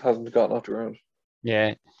then it just hasn't gotten off the ground.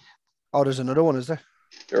 Yeah. Oh, there's another one, is there?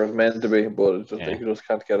 There was meant to be, but it's just they just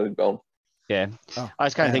can't get it going. Yeah. I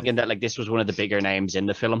was kind of thinking that like this was one of the bigger names in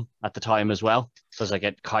the film at the time as well. So it's like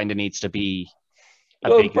it kind of needs to be a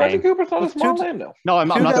big Bradley name. Cooper's not a small name now. No, I'm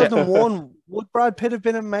not. 2001. Would Brad Pitt have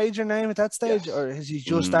been a major name at that stage, Yes. or is he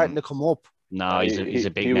just starting to come up? No, he's a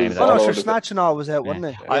big name. Was oh no, Sir Snatch and all was out, wasn't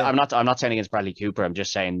it? Yeah. I'm not saying against Bradley Cooper. I'm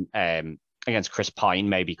just saying against Chris Pine.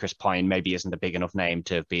 Maybe Chris Pine maybe isn't a big enough name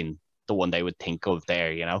to have been the one they would think of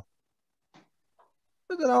there. You know.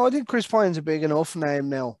 I don't know. I think Chris Pine's a big enough name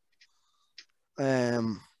now.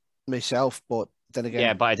 Myself, but then again,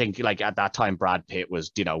 yeah. But I think like at that time, Brad Pitt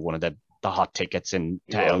was one of the hot tickets in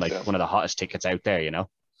town, one of the hottest tickets out there. You know.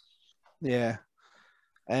 Yeah.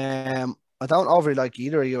 I don't overly like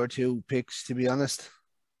either of your two picks, to be honest.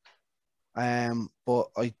 But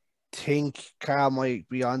I think Carl might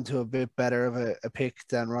be onto a bit better of a pick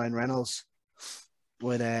than Ryan Reynolds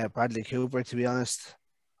with Bradley Cooper, to be honest.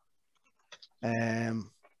 I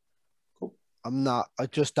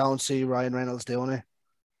just don't see Ryan Reynolds doing it.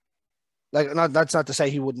 That's not to say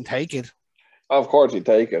he wouldn't take it. Of course he'd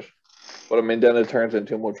take it. But I mean, then it turns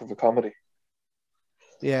into much of a comedy.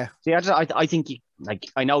 Yeah. See, I think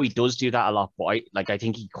I know he does do that a lot, but I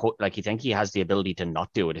think he could, you think he has the ability to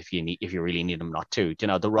not do it if you really need him not to.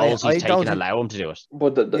 The roles he's taken allow him to do it.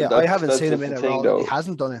 But I haven't seen him in a role. He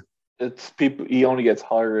hasn't done it. It's people. He only gets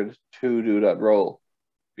hired to do that role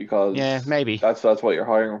because maybe that's what you're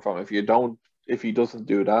hiring him from. If he doesn't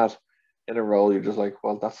do that in a role, you're just like,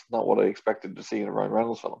 well, that's not what I expected to see in a Ryan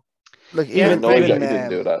Reynolds film. Like he didn't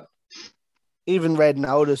do that. Even Red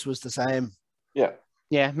Notice was the same. Yeah.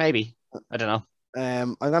 Yeah, maybe. I don't know.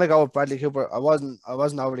 I'm gonna go with Bradley Cooper. I wasn't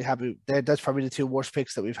overly happy. That's probably the two worst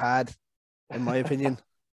picks that we've had, in my opinion.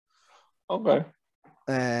 Okay.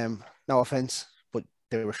 No offense, but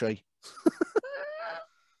they were shy.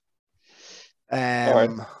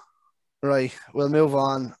 Right. We'll move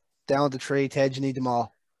on down to 3. Ted, you need them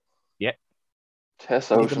all. Yeah.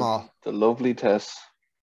 Tess Ocean, the lovely Tess.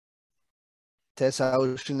 Tess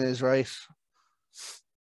Ocean is right.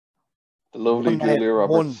 The lovely Julia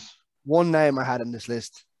Roberts. One name I had in this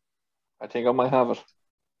list. I think I might have it.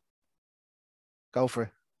 Go for it.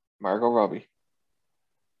 Margot Robbie.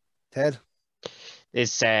 Ted?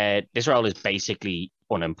 This role is basically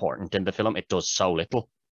unimportant in the film. It does so little.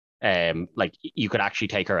 You could actually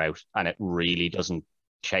take her out and it really doesn't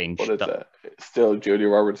change. But it's still Julia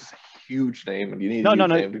Roberts is a huge name and you need a huge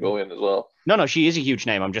name to go in as well. No, she is a huge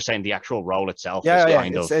name. I'm just saying the actual role itself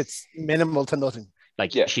is it's minimal to nothing.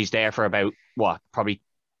 She's there for about probably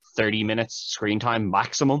 30 minutes screen time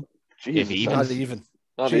maximum. Jesus, if even.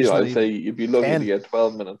 Not even. I'd say you'd be lucky to get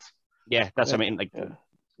 12 minutes. Yeah, that's what I mean.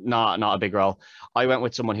 Not a big role. I went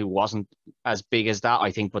with someone who wasn't as big as that,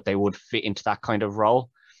 I think, but they would fit into that kind of role.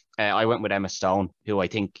 I went with Emma Stone, who I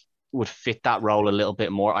think would fit that role a little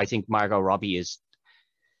bit more. I think Margot Robbie is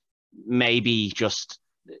maybe just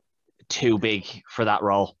too big for that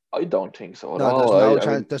role. I don't think so at all.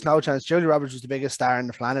 There's no chance. Julia Roberts was the biggest star on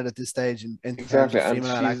the planet at this stage in terms of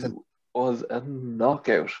female acting. Was a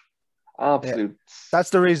knockout. Absolute. Yeah. That's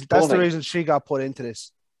the reason. That's the reason she got put into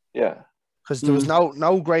this. Yeah. Because there was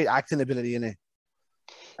no great acting ability in it.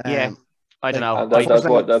 I don't know. And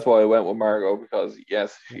that's why I went with Margot, because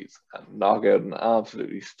yes, she's a knockout and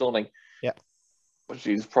absolutely stunning. Yeah. But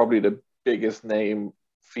she's probably the biggest name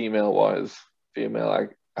female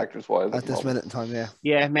actress wise at this minute in time. Yeah.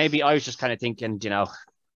 Yeah, maybe I was just kind of thinking,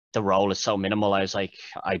 the role is so minimal. I was like,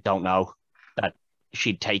 I don't know that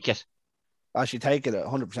she'd take it. She'd take it,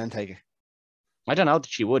 100% take it. I don't know that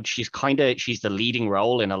she would. She's the leading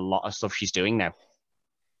role in a lot of stuff she's doing now.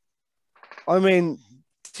 I mean,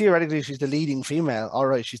 theoretically, she's the leading female. All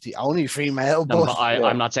right, she's the only female. No, but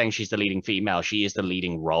I'm not saying she's the leading female. She is the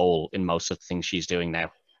leading role in most of the things she's doing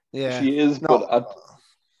now. Yeah, she is. No. But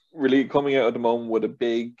really coming out at the moment with a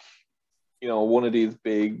big, one of these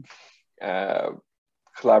big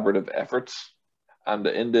collaborative efforts. And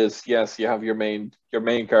in this, yes, you have your main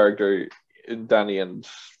character in Danny and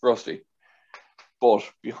Rusty. But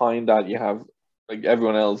behind that, you have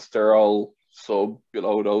everyone else. They're all so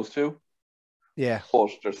below those two. Yeah,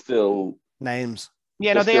 but they're still names.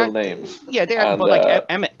 Yeah, no, they are names. Yeah, they are. But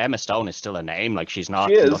Emma Stone is still a name. She's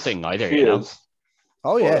not nothing either. She is.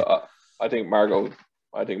 Oh yeah. I think Margot's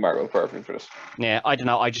perfect for this. Yeah, I don't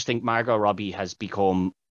know. I just think Margot Robbie has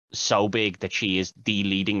become so big that she is the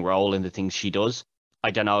leading role in the things she does.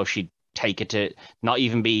 I don't know if she'd take it to not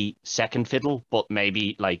even be second fiddle, but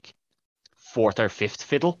maybe fourth or fifth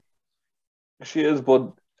fiddle. She is,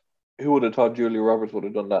 but who would have thought Julia Roberts would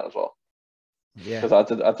have done that as well? Yeah,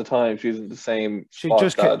 because at the time she's in the same spot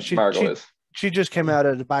that Margot is. She just came out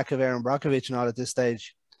of the back of Erin Brockovich not at this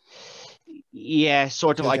stage. Yeah,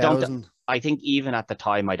 sort of. I think even at the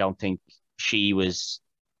time, I don't think she was.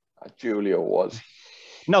 Julia was.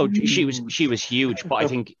 No, she was huge, but I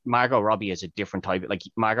think Margot Robbie is a different type. Like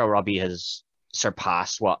Margot Robbie has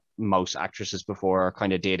surpassed what most actresses before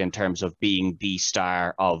kind of did in terms of being the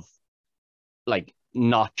star of, like,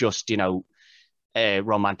 not just, you know,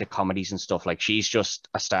 romantic comedies and stuff. Like, she's just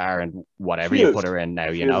a star and whatever you put her in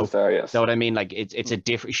now, you know. A star, yes. Know what I mean? Like, it's a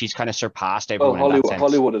different. She's kind of surpassed everyone. Well, in that sense.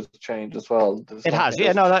 Hollywood has changed as well. It has,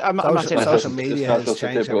 yeah. No, I'm not saying social media has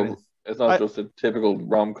changed. It's not just a typical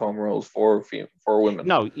rom-com roles for women.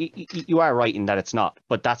 No, you are right in that it's not.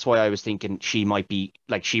 But that's why I was thinking she might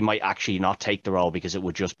actually not take the role because it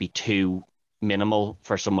would just be too minimal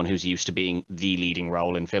for someone who's used to being the leading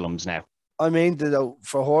role in films now. I mean,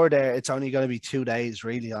 for her there, it's only going to be 2 days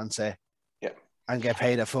really on set. Yeah. And get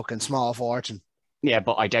paid a fucking small fortune. Yeah,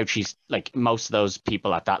 but I doubt she's, like, most of those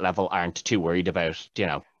people at that level aren't too worried about, you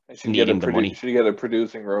know, needing the money. Should get a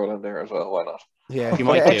producing role in there as well? Why not? Yeah, you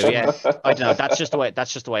might do. Yeah, I don't know. That's just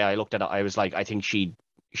the way I looked at it. I was like, I think she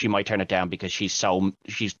might turn it down because she's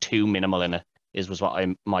too minimal in it. Was what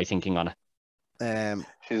my thinking on it.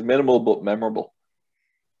 She's minimal but memorable.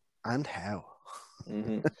 And how?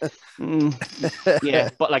 Yeah,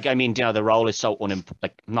 but like, I mean, you know, the role is so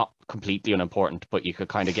not completely unimportant, but you could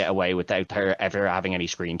kind of get away without her ever having any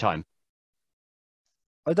screen time.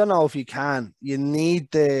 I don't know if you can. You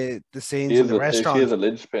need the scenes in the restaurant. She is a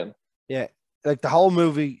linchpin. Yeah, like the whole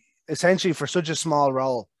movie, essentially for such a small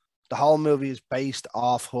role, the whole movie is based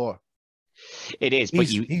off her. It is, but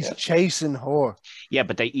he's chasing her. Yeah,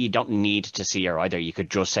 but you don't need to see her either. You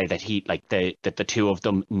could just say that that the two of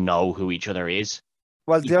them know who each other is.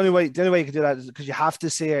 Well, the only way you could do that is because you have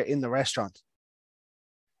to see her in the restaurant.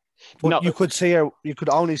 But no, you could see her. You could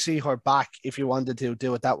only see her back if you wanted to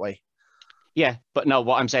do it that way. Yeah, but no,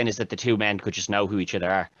 what I'm saying is that the two men could just know who each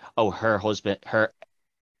other are. Oh, her husband,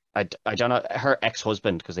 I don't know, her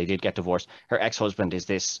ex-husband, because they did get divorced. Her ex-husband is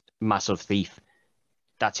this massive thief.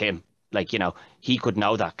 That's him. Like, you know, he could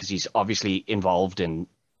know that because he's obviously involved in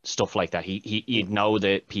stuff like that. You'd know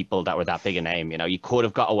the people that were that big a name. You know, you could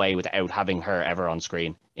have got away without having her ever on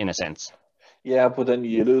screen, in a sense. Yeah, but then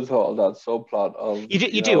you lose all that subplot of.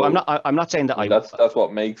 You do. I'm not saying that. That's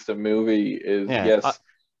what makes the movie is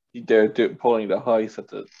they're pulling the heist at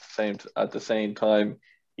the same time.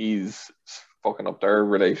 He's fucking up their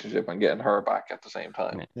relationship and getting her back at the same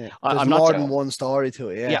time. Yeah. There's more than one story to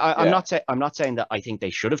it. Yeah, I'm not saying that I think they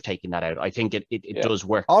should have taken that out. I think it does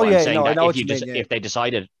work. Oh yeah, I know if they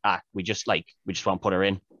decided we just won't put her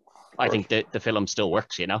in, I think the film still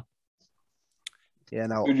works. You know. Yeah.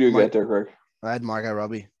 No. Who did you get there, Greg? I had Margot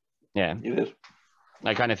Robbie. Yeah. You did.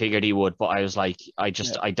 I kind of figured he would, but I was like, I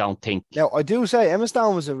don't think. Now I do say Emma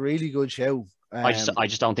Stone was a really good show. I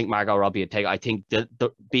just don't think Margot Robbie would take. I think the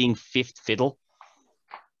being fifth fiddle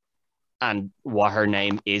and what her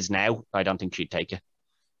name is now, I don't think she'd take it.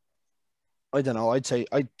 I don't know. I'd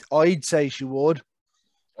say she would.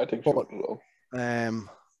 I think she would as well.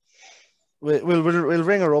 We'll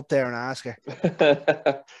ring her up there and ask her.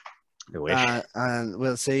 I wish. And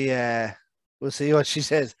we'll see. We'll see what she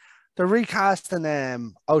says. They're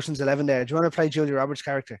recasting Ocean's 11 there. Do you want to play Julia Roberts'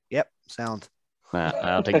 character? Yep, sound.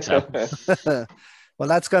 I don't think so. Well,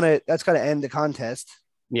 that's gonna end the contest.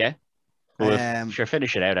 Yeah. We'll sure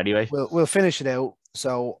finish it out anyway. We'll finish it out.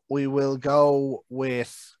 So we will go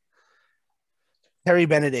with Terry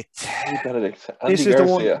Benedict. This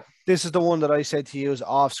is the one that I said to you is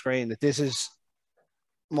off screen. That this is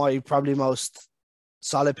my probably most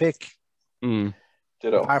solid pick.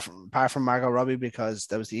 Apart from Margot Robbie, because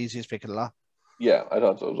that was the easiest pick of the lot. Yeah, I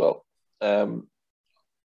thought so as well.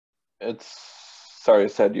 Sorry, I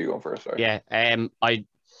said you going first. Sorry. Yeah.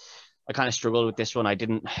 I kind of struggled with this one.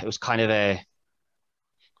 It was kind of it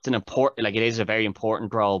is a very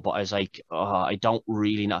important role, but I was like, I don't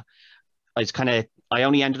really know. I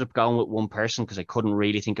only ended up going with one person because I couldn't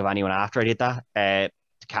really think of anyone after I did that.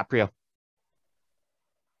 DiCaprio.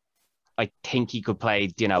 I think he could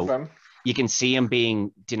play, you know, you can see him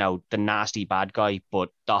being, you know, the nasty bad guy, but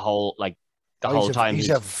the whole time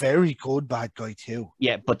he's a very good bad guy too.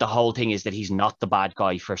 Yeah, but the whole thing is that he's not the bad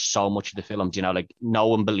guy for so much of the film. You know, like no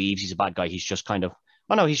one believes he's a bad guy. He's just kind of,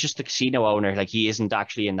 he's just the casino owner. Like he isn't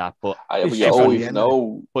actually in that. But you always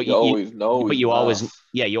know. But you always know. But you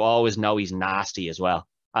always know he's nasty as well.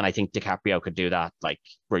 And I think DiCaprio could do that like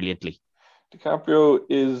brilliantly. DiCaprio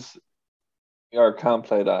can't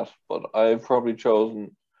play that, but I've probably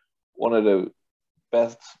chosen one of the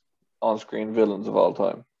best on-screen villains of all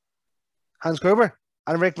time. Hans Gruber.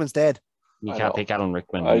 Alan Rickman's dead. You can't pick Alan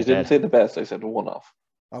Rickman. I didn't say the best. I said one off.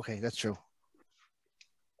 Okay, that's true.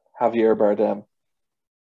 Javier Bardem.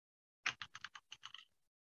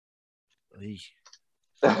 He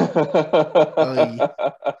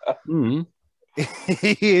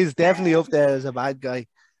is definitely up there as a bad guy.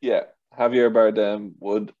 Yeah, Javier Bardem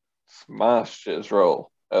would smash his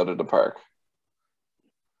role out of the park.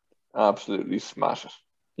 Absolutely smash it.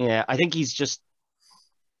 Yeah, I think he's just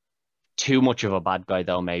too much of a bad guy,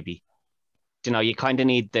 though, maybe. You know, you kind of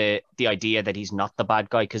need the idea that he's not the bad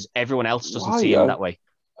guy because everyone else doesn't see him that way.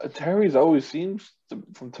 Terry's always seems,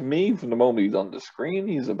 to me, from the moment he's on the screen,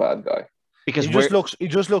 he's a bad guy. Because he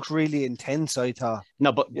just looks really intense, I thought.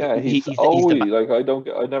 No, but yeah, he's always like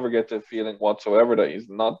I never get the feeling whatsoever that he's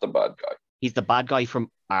not the bad guy. He's the bad guy from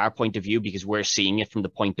our point of view because we're seeing it from the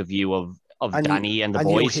point of view of Danny and the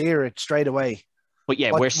boys. You hear it straight away. But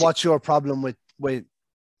yeah, what's your problem with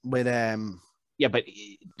Yeah, but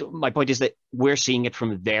my point is that we're seeing it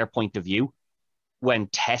from their point of view. When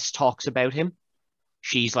Tess talks about him,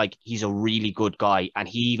 she's like, he's a really good guy. And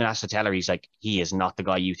he even has to tell her, he's like, he is not the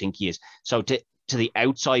guy you think he is. So to the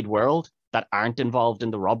outside world that aren't involved in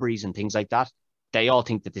the robberies and things like that, they all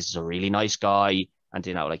think that this is a really nice guy. And,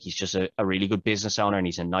 you know, like he's just a really good business owner and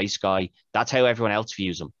he's a nice guy. That's how everyone else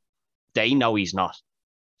views him. They know he's not.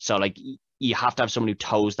 So, like, you have to have someone who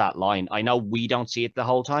toes that line. I know we don't see it the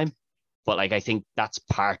whole time, but, like, I think that's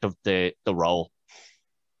part of the role.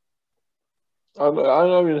 I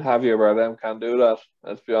don't even Javier Bardem can do that.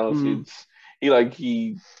 Let's be honest.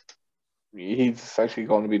 He's actually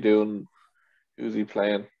going to be doing. Who's he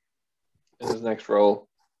playing in his next role?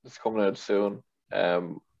 It's coming out soon.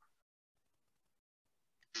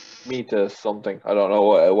 Mita something. I don't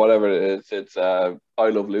know whatever it is. It's I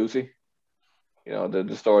Love Lucy. You know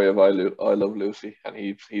the story of I Love Lucy, and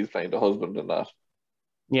he's playing the husband in that.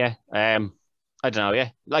 Yeah. I don't know, yeah.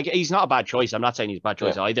 Like, he's not a bad choice. I'm not saying he's a bad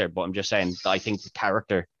choice either, but I'm just saying I think the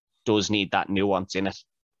character does need that nuance in it.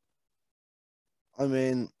 I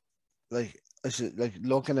mean,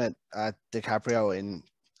 looking at DiCaprio in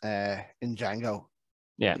Django.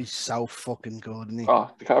 Yeah. He's so fucking good, isn't he? Oh,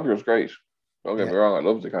 DiCaprio's great. Don't get me wrong, I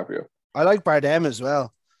love DiCaprio. I like Bardem as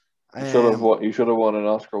well. He should have won an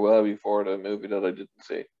Oscar well before the movie that I didn't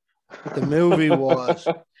see. The movie was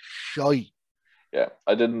shite. Yeah,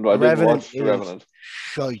 I didn't watch The Revenant.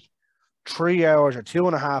 Shite. 3 hours or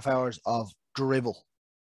 2.5 hours of dribble.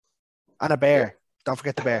 And a bear. Yeah. Don't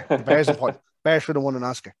forget the bear. The bear's important. Bear should have won an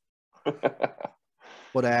Oscar.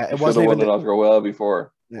 But it wasn't even... won an Oscar well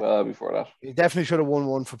before that. He definitely should have won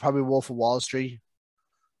one for probably Wolf of Wall Street.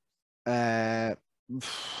 And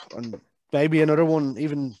maybe another one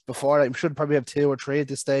even before that. He should probably have 2 or 3 at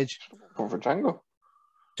this stage. Going for Django.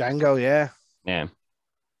 Django, yeah. Yeah.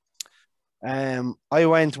 I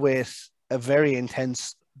went with a very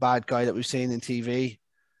intense bad guy that we've seen in TV.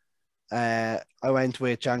 I went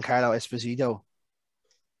with Giancarlo Esposito.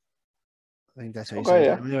 I think that's how you say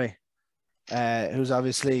it. Anyway, who's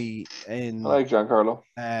obviously in... I like Giancarlo.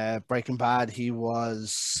 Breaking Bad. He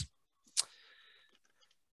was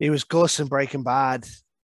Gus in Breaking Bad,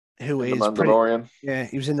 who is... The Mandalorian.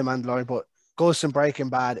 He was in The Mandalorian, but Gus in Breaking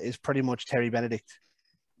Bad is pretty much Terry Benedict.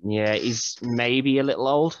 Yeah, he's maybe a little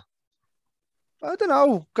old. I don't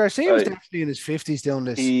know. Garcia was definitely in his 50s doing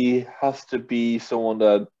this. He has to be someone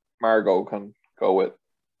that Margot can go with.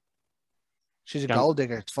 She's a gold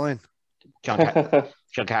digger. It's fine.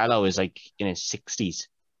 Giancarlo is like in his 60s.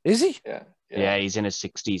 Is he? Yeah, he's in his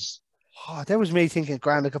 60s. Oh, that was me thinking,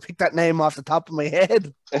 grand, I could pick that name off the top of my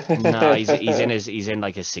head. No, he's in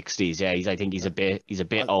like his 60s. Yeah, I think he's a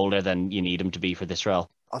bit older than you need him to be for this role.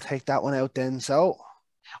 I'll take that one out then. So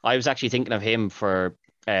I was actually thinking of him for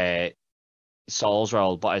Saul's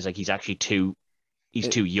role, but I was like, he's too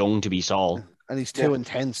young to be Saul, and he's too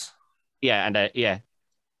intense. Yeah, and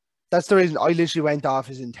that's the reason I literally went off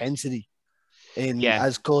his intensity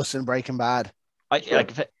as Gus in Breaking Bad.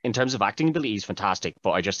 Like in terms of acting ability, he's fantastic,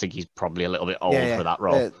 but I just think he's probably a little bit old for that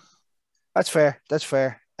role. That's fair.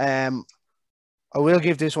 I will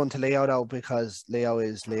give this one to Leo though, because Leo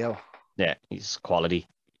is Leo. Yeah, he's quality.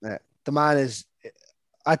 Yeah, the man is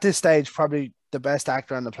at this stage probably the best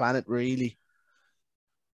actor on the planet, really.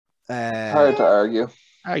 Hard to argue.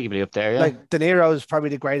 Arguably up there, yeah. Like De Niro is probably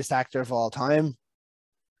the greatest actor of all time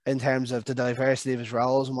in terms of the diversity of his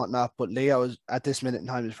roles and whatnot. But Leo is at this minute in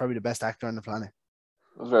time is probably the best actor on the planet.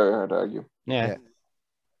 It's very hard to argue. Yeah.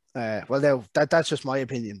 Well, that's just my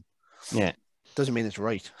opinion. Yeah. Doesn't mean it's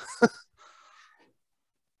right.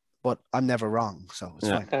 But I'm never wrong, so it's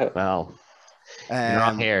fine. Well, you're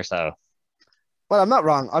not here, so. Well, I'm not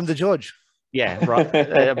wrong. I'm the judge. Yeah, wrong.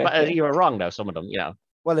 But you were wrong though. Some of them,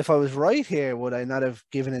 Well, if I was right here, would I not have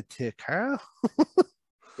given it to Carl?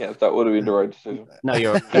 Yes, that would have been the right decision. No,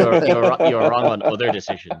 you're wrong on other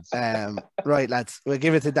decisions. Right, lads. We'll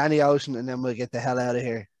give it to Danny Ocean and then we'll get the hell out of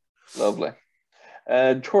here. Lovely.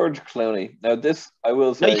 George Clooney. Now, this, I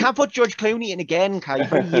will say... No, you can't put George Clooney in again, Carl.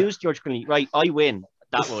 You've already used George Clooney. Right, I win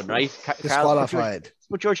that one, right? Disqualified.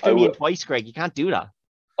 Put George Clooney in twice, Greg. You can't do that.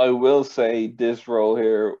 I will say this role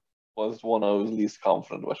here was one I was least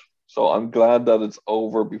confident with. So I'm glad that it's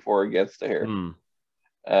over before it gets to here.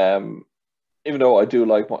 Even though I do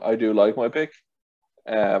like my pick,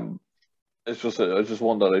 it's just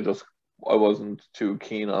one that I wasn't too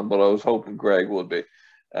keen on, but I was hoping Greg would be.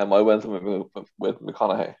 I went with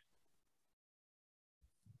McConaughey.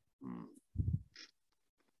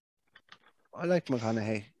 I like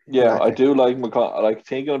McConaughey. Yeah, I do like McConaughey. I like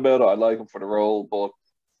thinking about it. I like him for the role, but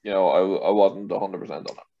I wasn't 100% on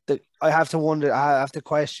it. I have to wonder. I have to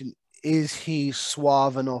question: is he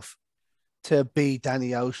suave enough to beat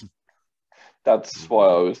Danny Ocean? That's why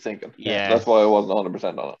I was thinking. Yeah, that's why I wasn't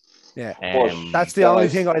 100% on it. Yeah, that's the only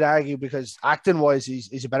thing I'd argue, because acting-wise,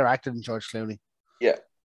 he's a better actor than George Clooney. Yeah.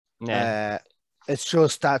 It's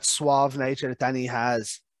just that suave nature that Danny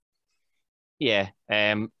has. Yeah.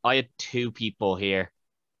 I had two people here.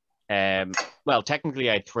 Well,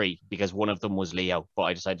 technically I had three because one of them was Leo, but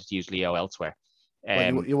I decided to use Leo elsewhere.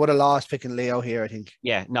 Well, you would have lost picking Leo here, I think.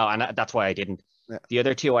 Yeah, no, and that's why I didn't. Yeah. The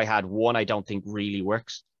other two I had, one I don't think really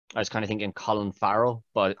works. I was kind of thinking Colin Farrell,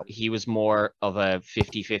 but he was more of a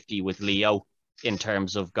 50-50 with Leo in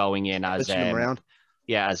terms of going in as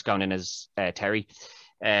as going in as Terry.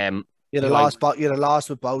 You'd have lost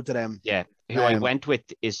with both of them. Yeah, who I went with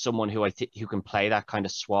is someone who who can play that kind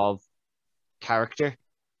of suave character,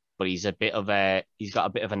 but he's got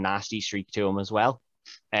a bit of a nasty streak to him as well.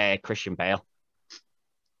 Christian Bale.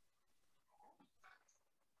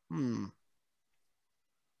 Don't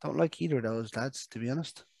like either of those lads, to be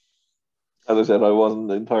honest. As I said, I wasn't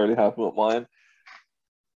entirely happy with mine.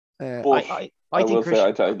 But I think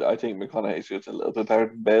McConaughey suits a little bit better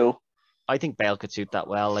than Bale. I think Bale could suit that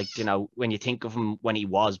well. Like, when you think of him when he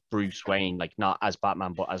was Bruce Wayne, like not as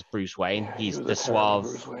Batman, but as Bruce Wayne, he's the suave.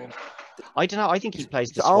 I don't know. I think he plays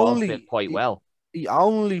the suave bit quite well. He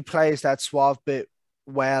only plays that suave bit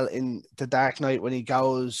well in The Dark Knight when he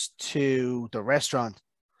goes to the restaurant.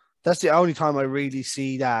 That's the only time I really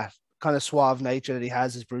see that kind of suave nature that he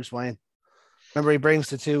has as Bruce Wayne. Remember, he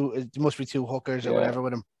brings it must be two hookers or whatever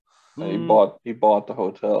with him. And he bought the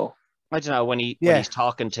hotel. I don't know when he's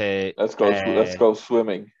talking to let's go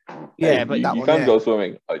swimming. Yeah, hey, but you can't go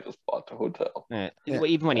swimming. I just bought the hotel.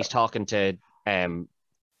 Even when he's talking to when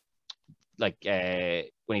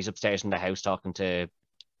he's upstairs in the house talking to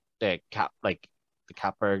the cat, like the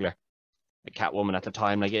cat burglar, the cat woman at the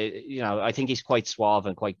time, I think he's quite suave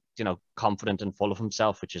and quite confident and full of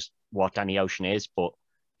himself, which is what Danny Ocean is. But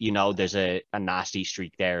there's a nasty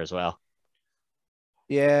streak there as well.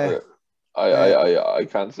 Yeah, I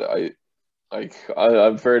can't say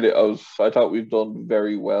I'm fairly. I thought we've done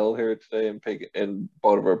very well here today in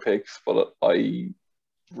both of our picks, but I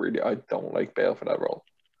don't like Bale for that role.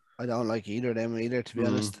 I don't like either of them either, to be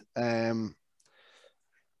honest. I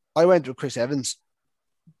went with Chris Evans.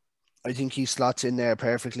 I think he slots in there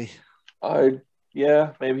perfectly.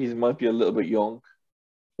 Maybe he might be a little bit young.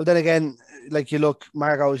 But then again, like you look,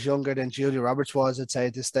 Margot's younger than Julia Roberts was, I'd say,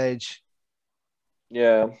 at this stage.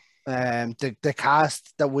 Yeah. The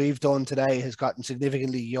cast that we've done today has gotten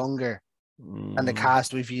significantly younger than the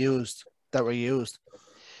cast were used. I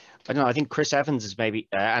don't know. I think Chris Evans is maybe,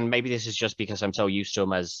 and maybe this is just because I'm so used to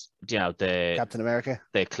him as the Captain America,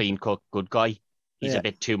 the clean cut good guy. He's a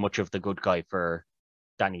bit too much of the good guy for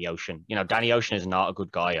Danny Ocean. Danny Ocean is not a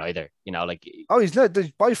good guy either. he's not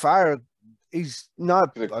by far. He's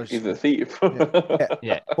not. He's a thief.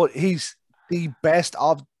 Yeah. But he's the best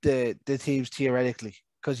of the thieves theoretically,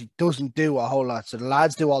 because he doesn't do a whole lot. So the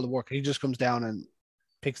lads do all the work. He just comes down and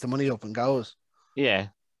picks the money up and goes. Yeah.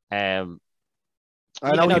 I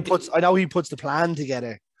know he puts the plan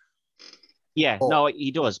together. Yeah, no,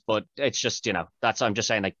 he does, but it's just I'm just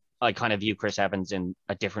saying, like, I kind of view Chris Evans in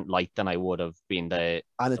a different light than I would have been the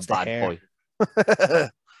bad boy.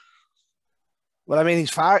 Well, I mean, he's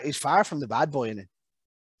far from the bad boy in it.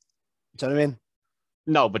 Do you know what I mean?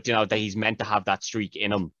 No, but that he's meant to have that streak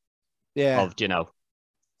in him. Yeah.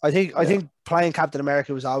 I think playing Captain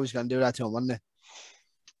America was always going to do that to him, wasn't it?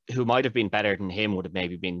 Who might have been better than him would have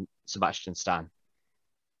maybe been Sebastian Stan.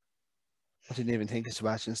 I didn't even think of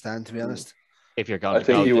Sebastian Stan, to be honest. If you're going, I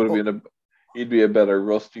think he would have been he'd be a better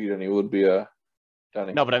Rusty than he would be a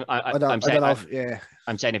Danny. No, but I'm saying yeah.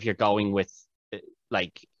 I'm saying if you're going with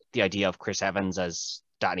like the idea of Chris Evans as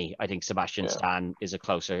Danny. I think Sebastian Stan is it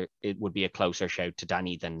would be a closer shout to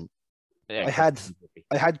Danny than I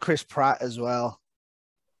had Chris Pratt as well.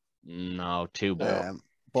 No, too but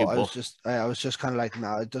too I was just kind of like,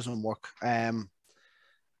 no, it doesn't work. I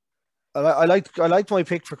liked my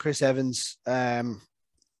pick for Chris Evans. I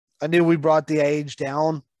knew we brought the age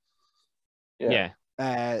down. Yeah.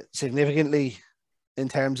 Significantly in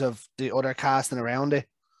terms of the other casting around it.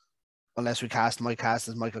 Unless we my cast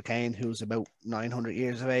as Michael Caine, who's about 900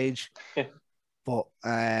 years of age. But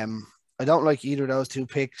I don't like either of those two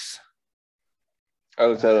picks. I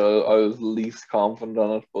would say I was least confident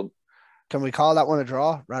on it, but can we call that one a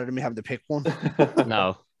draw rather than me having to pick one?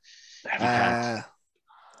 No. I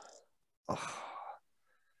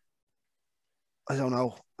don't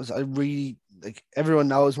know. I really like everyone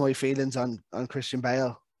knows my feelings on Christian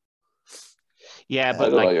Bale. Yeah, but I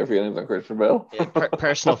don't like your feelings on Christian Bale.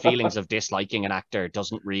 Personal feelings of disliking an actor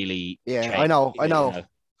doesn't really. Yeah, I know.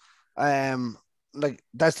 Like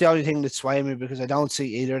that's the only thing that's swaying me because I don't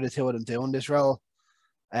see either of the two of them doing this role.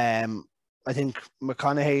 I think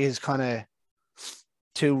McConaughey is kind of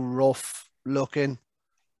too rough looking.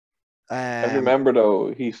 I remember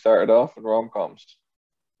though he started off in rom-coms.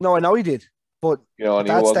 No, I know he did, but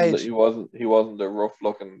and he wasn't the rough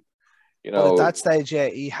looking. But at that stage, yeah,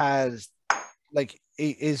 he has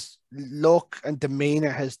his look and demeanor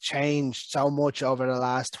has changed so much over the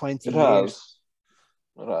last 20 years.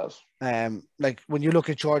 It has. Like when you look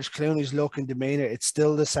at George Clooney's look and demeanor, it's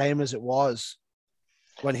still the same as it was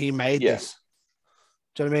when he made this.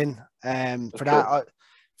 Do you know what I mean?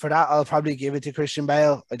 For that, I'll probably give it to Christian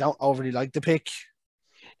Bale. I don't overly like the pick.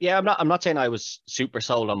 Yeah, I'm not saying I was super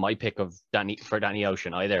sold on my pick of Danny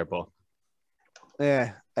Ocean either, but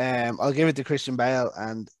yeah, I'll give it to Christian Bale,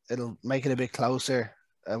 and it'll make it a bit closer.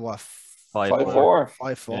 5-4.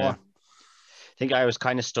 5-4. Yeah. I think I was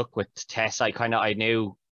kind of stuck with Tess. I kind of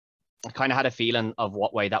had a feeling of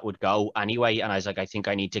what way that would go anyway, and I was like, I think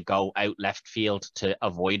I need to go out left field to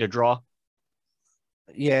avoid a draw.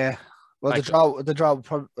 Yeah, well, the draw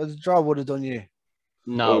would have done you.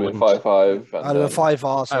 No, it wouldn't. 5-5. I'd have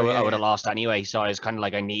 5-5. I would have lost anyway, so I was kind of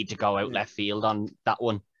like, I need to go out left field on that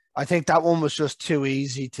one. I think that one was just too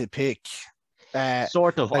easy to pick.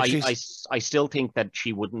 Sort of. I still think that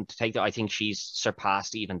she wouldn't take it. I think she's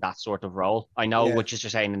surpassed even that sort of role. I know what you're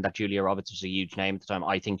saying, that Julia Roberts was a huge name at the time.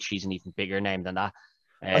 I think she's an even bigger name than that.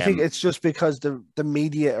 I think it's just because the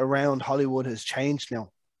media around Hollywood has changed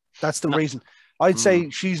now. That's the reason. I'd say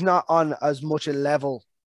she's not on as much a level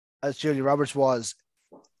as Julia Roberts was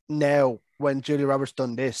now when Julia Roberts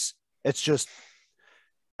done this. It's just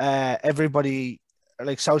everybody,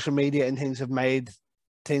 like social media and things, have made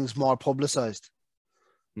things more publicized.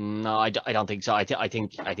 No, I don't think so. I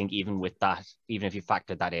think even with that, even if you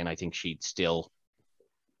factored that in, I think she'd still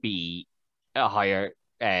be a higher.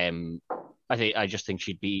 I just think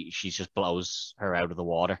she just blows her out of the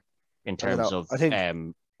water in terms of. I think I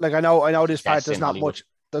know this part does not Hollywood. Much.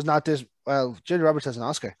 Does not this well? Julia Roberts has an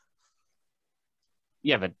Oscar.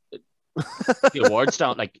 Yeah, but the awards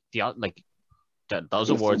don't those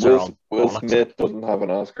awards are all. Will Smith doesn't have an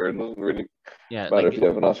Oscar. It doesn't really matter if you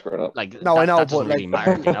have an Oscar or not. I know, but really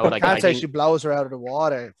matter, you know? I can't say she blows her out of the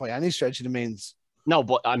water by any stretch of the means. No,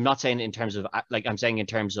 but I'm not saying in terms of I'm saying in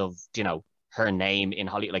terms of her name in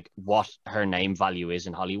Hollywood, what her name value is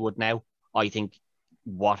in Hollywood now. I think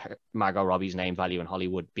Margot Robbie's name value in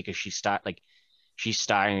Hollywood, because she's starring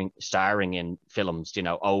in films,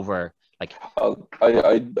 over.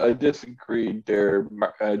 I disagree there.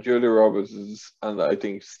 Julia Roberts is, and I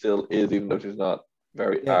think still is, even though she's not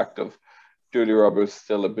very active, Julia Roberts is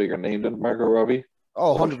still a bigger name than Margot Robbie.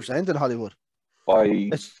 Oh, 100% in Hollywood.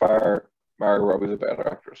 By far, Margot Robbie's a better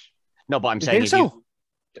actress. No, but I'm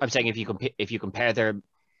saying if you compare them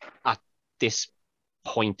at this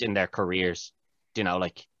point in their careers,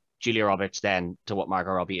 Julia Roberts then to what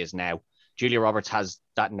Margot Robbie is now. Julia Roberts has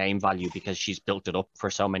that name value because she's built it up for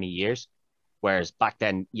so many years. Whereas back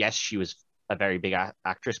then, yes, she was a very big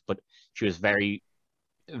actress, but she was very,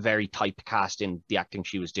 very typecast in the acting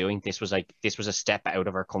she was doing. This was a step out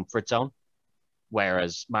of her comfort zone.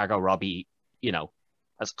 Whereas Margot Robbie,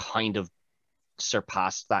 has kind of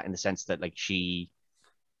surpassed that in the sense that she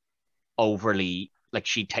overly,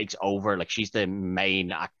 she takes over, she's the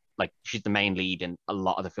main she's the main lead in a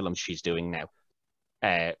lot of the films she's doing now.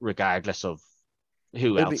 Regardless of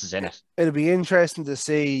who else is in it. It'll be interesting to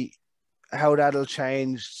see how that'll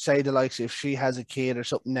change, say the likes if she has a kid or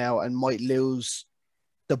something now and might lose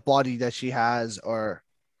the body that she has, or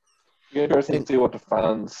it'll be interesting to see what the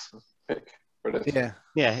fans pick for this.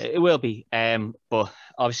 Yeah, it will be. But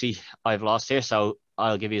obviously I've lost here, so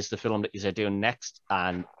I'll give you the film that you're doing next,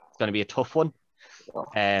 and it's going to be a tough one.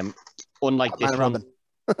 Unlike this Batman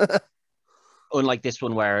one, unlike this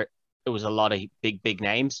one where it was a lot of big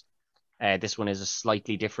names, this one is a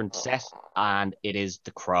slightly different set, and it is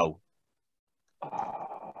The Crow.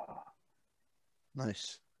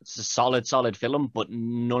 Nice. It's a solid film, but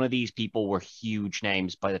none of these people were huge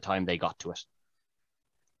names by the time they got to it.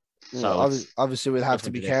 So obviously we'll have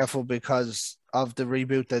to be careful because of the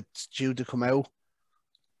reboot that's due to come out.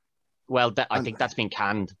 Well, I think that's been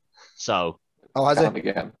canned. So has it?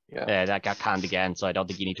 Again. Yeah. That got canned again. So I don't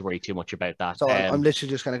think you need to worry too much about that. So I'm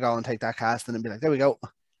literally just going to go and take that casting and be like, there we go.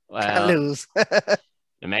 Can't lose.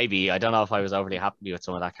 Maybe. I don't know if I was overly happy with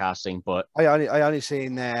some of that casting, but I only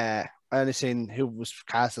seen who was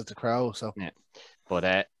cast as The Crow. So yeah.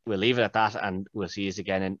 But we'll leave it at that, and we'll see you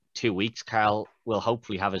again in 2 weeks. Carl will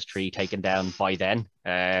hopefully have his tree taken down by then.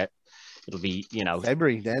 It'll be,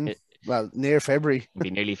 February then. Near February. It'll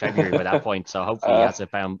be nearly February by that point. So hopefully he has it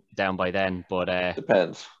down by then. But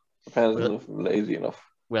depends if I'm lazy enough.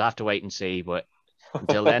 We'll have to wait and see. But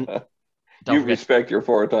until then, respect your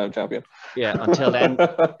 4-time champion. Yeah. Until then,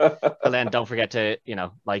 don't forget to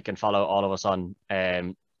like and follow all of us on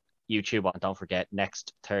YouTube, and don't forget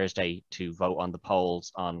next Thursday to vote on the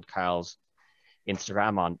polls on Carl's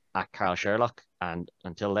Instagram at Carl Sherlock. And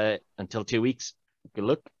until 2 weeks, good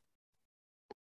luck.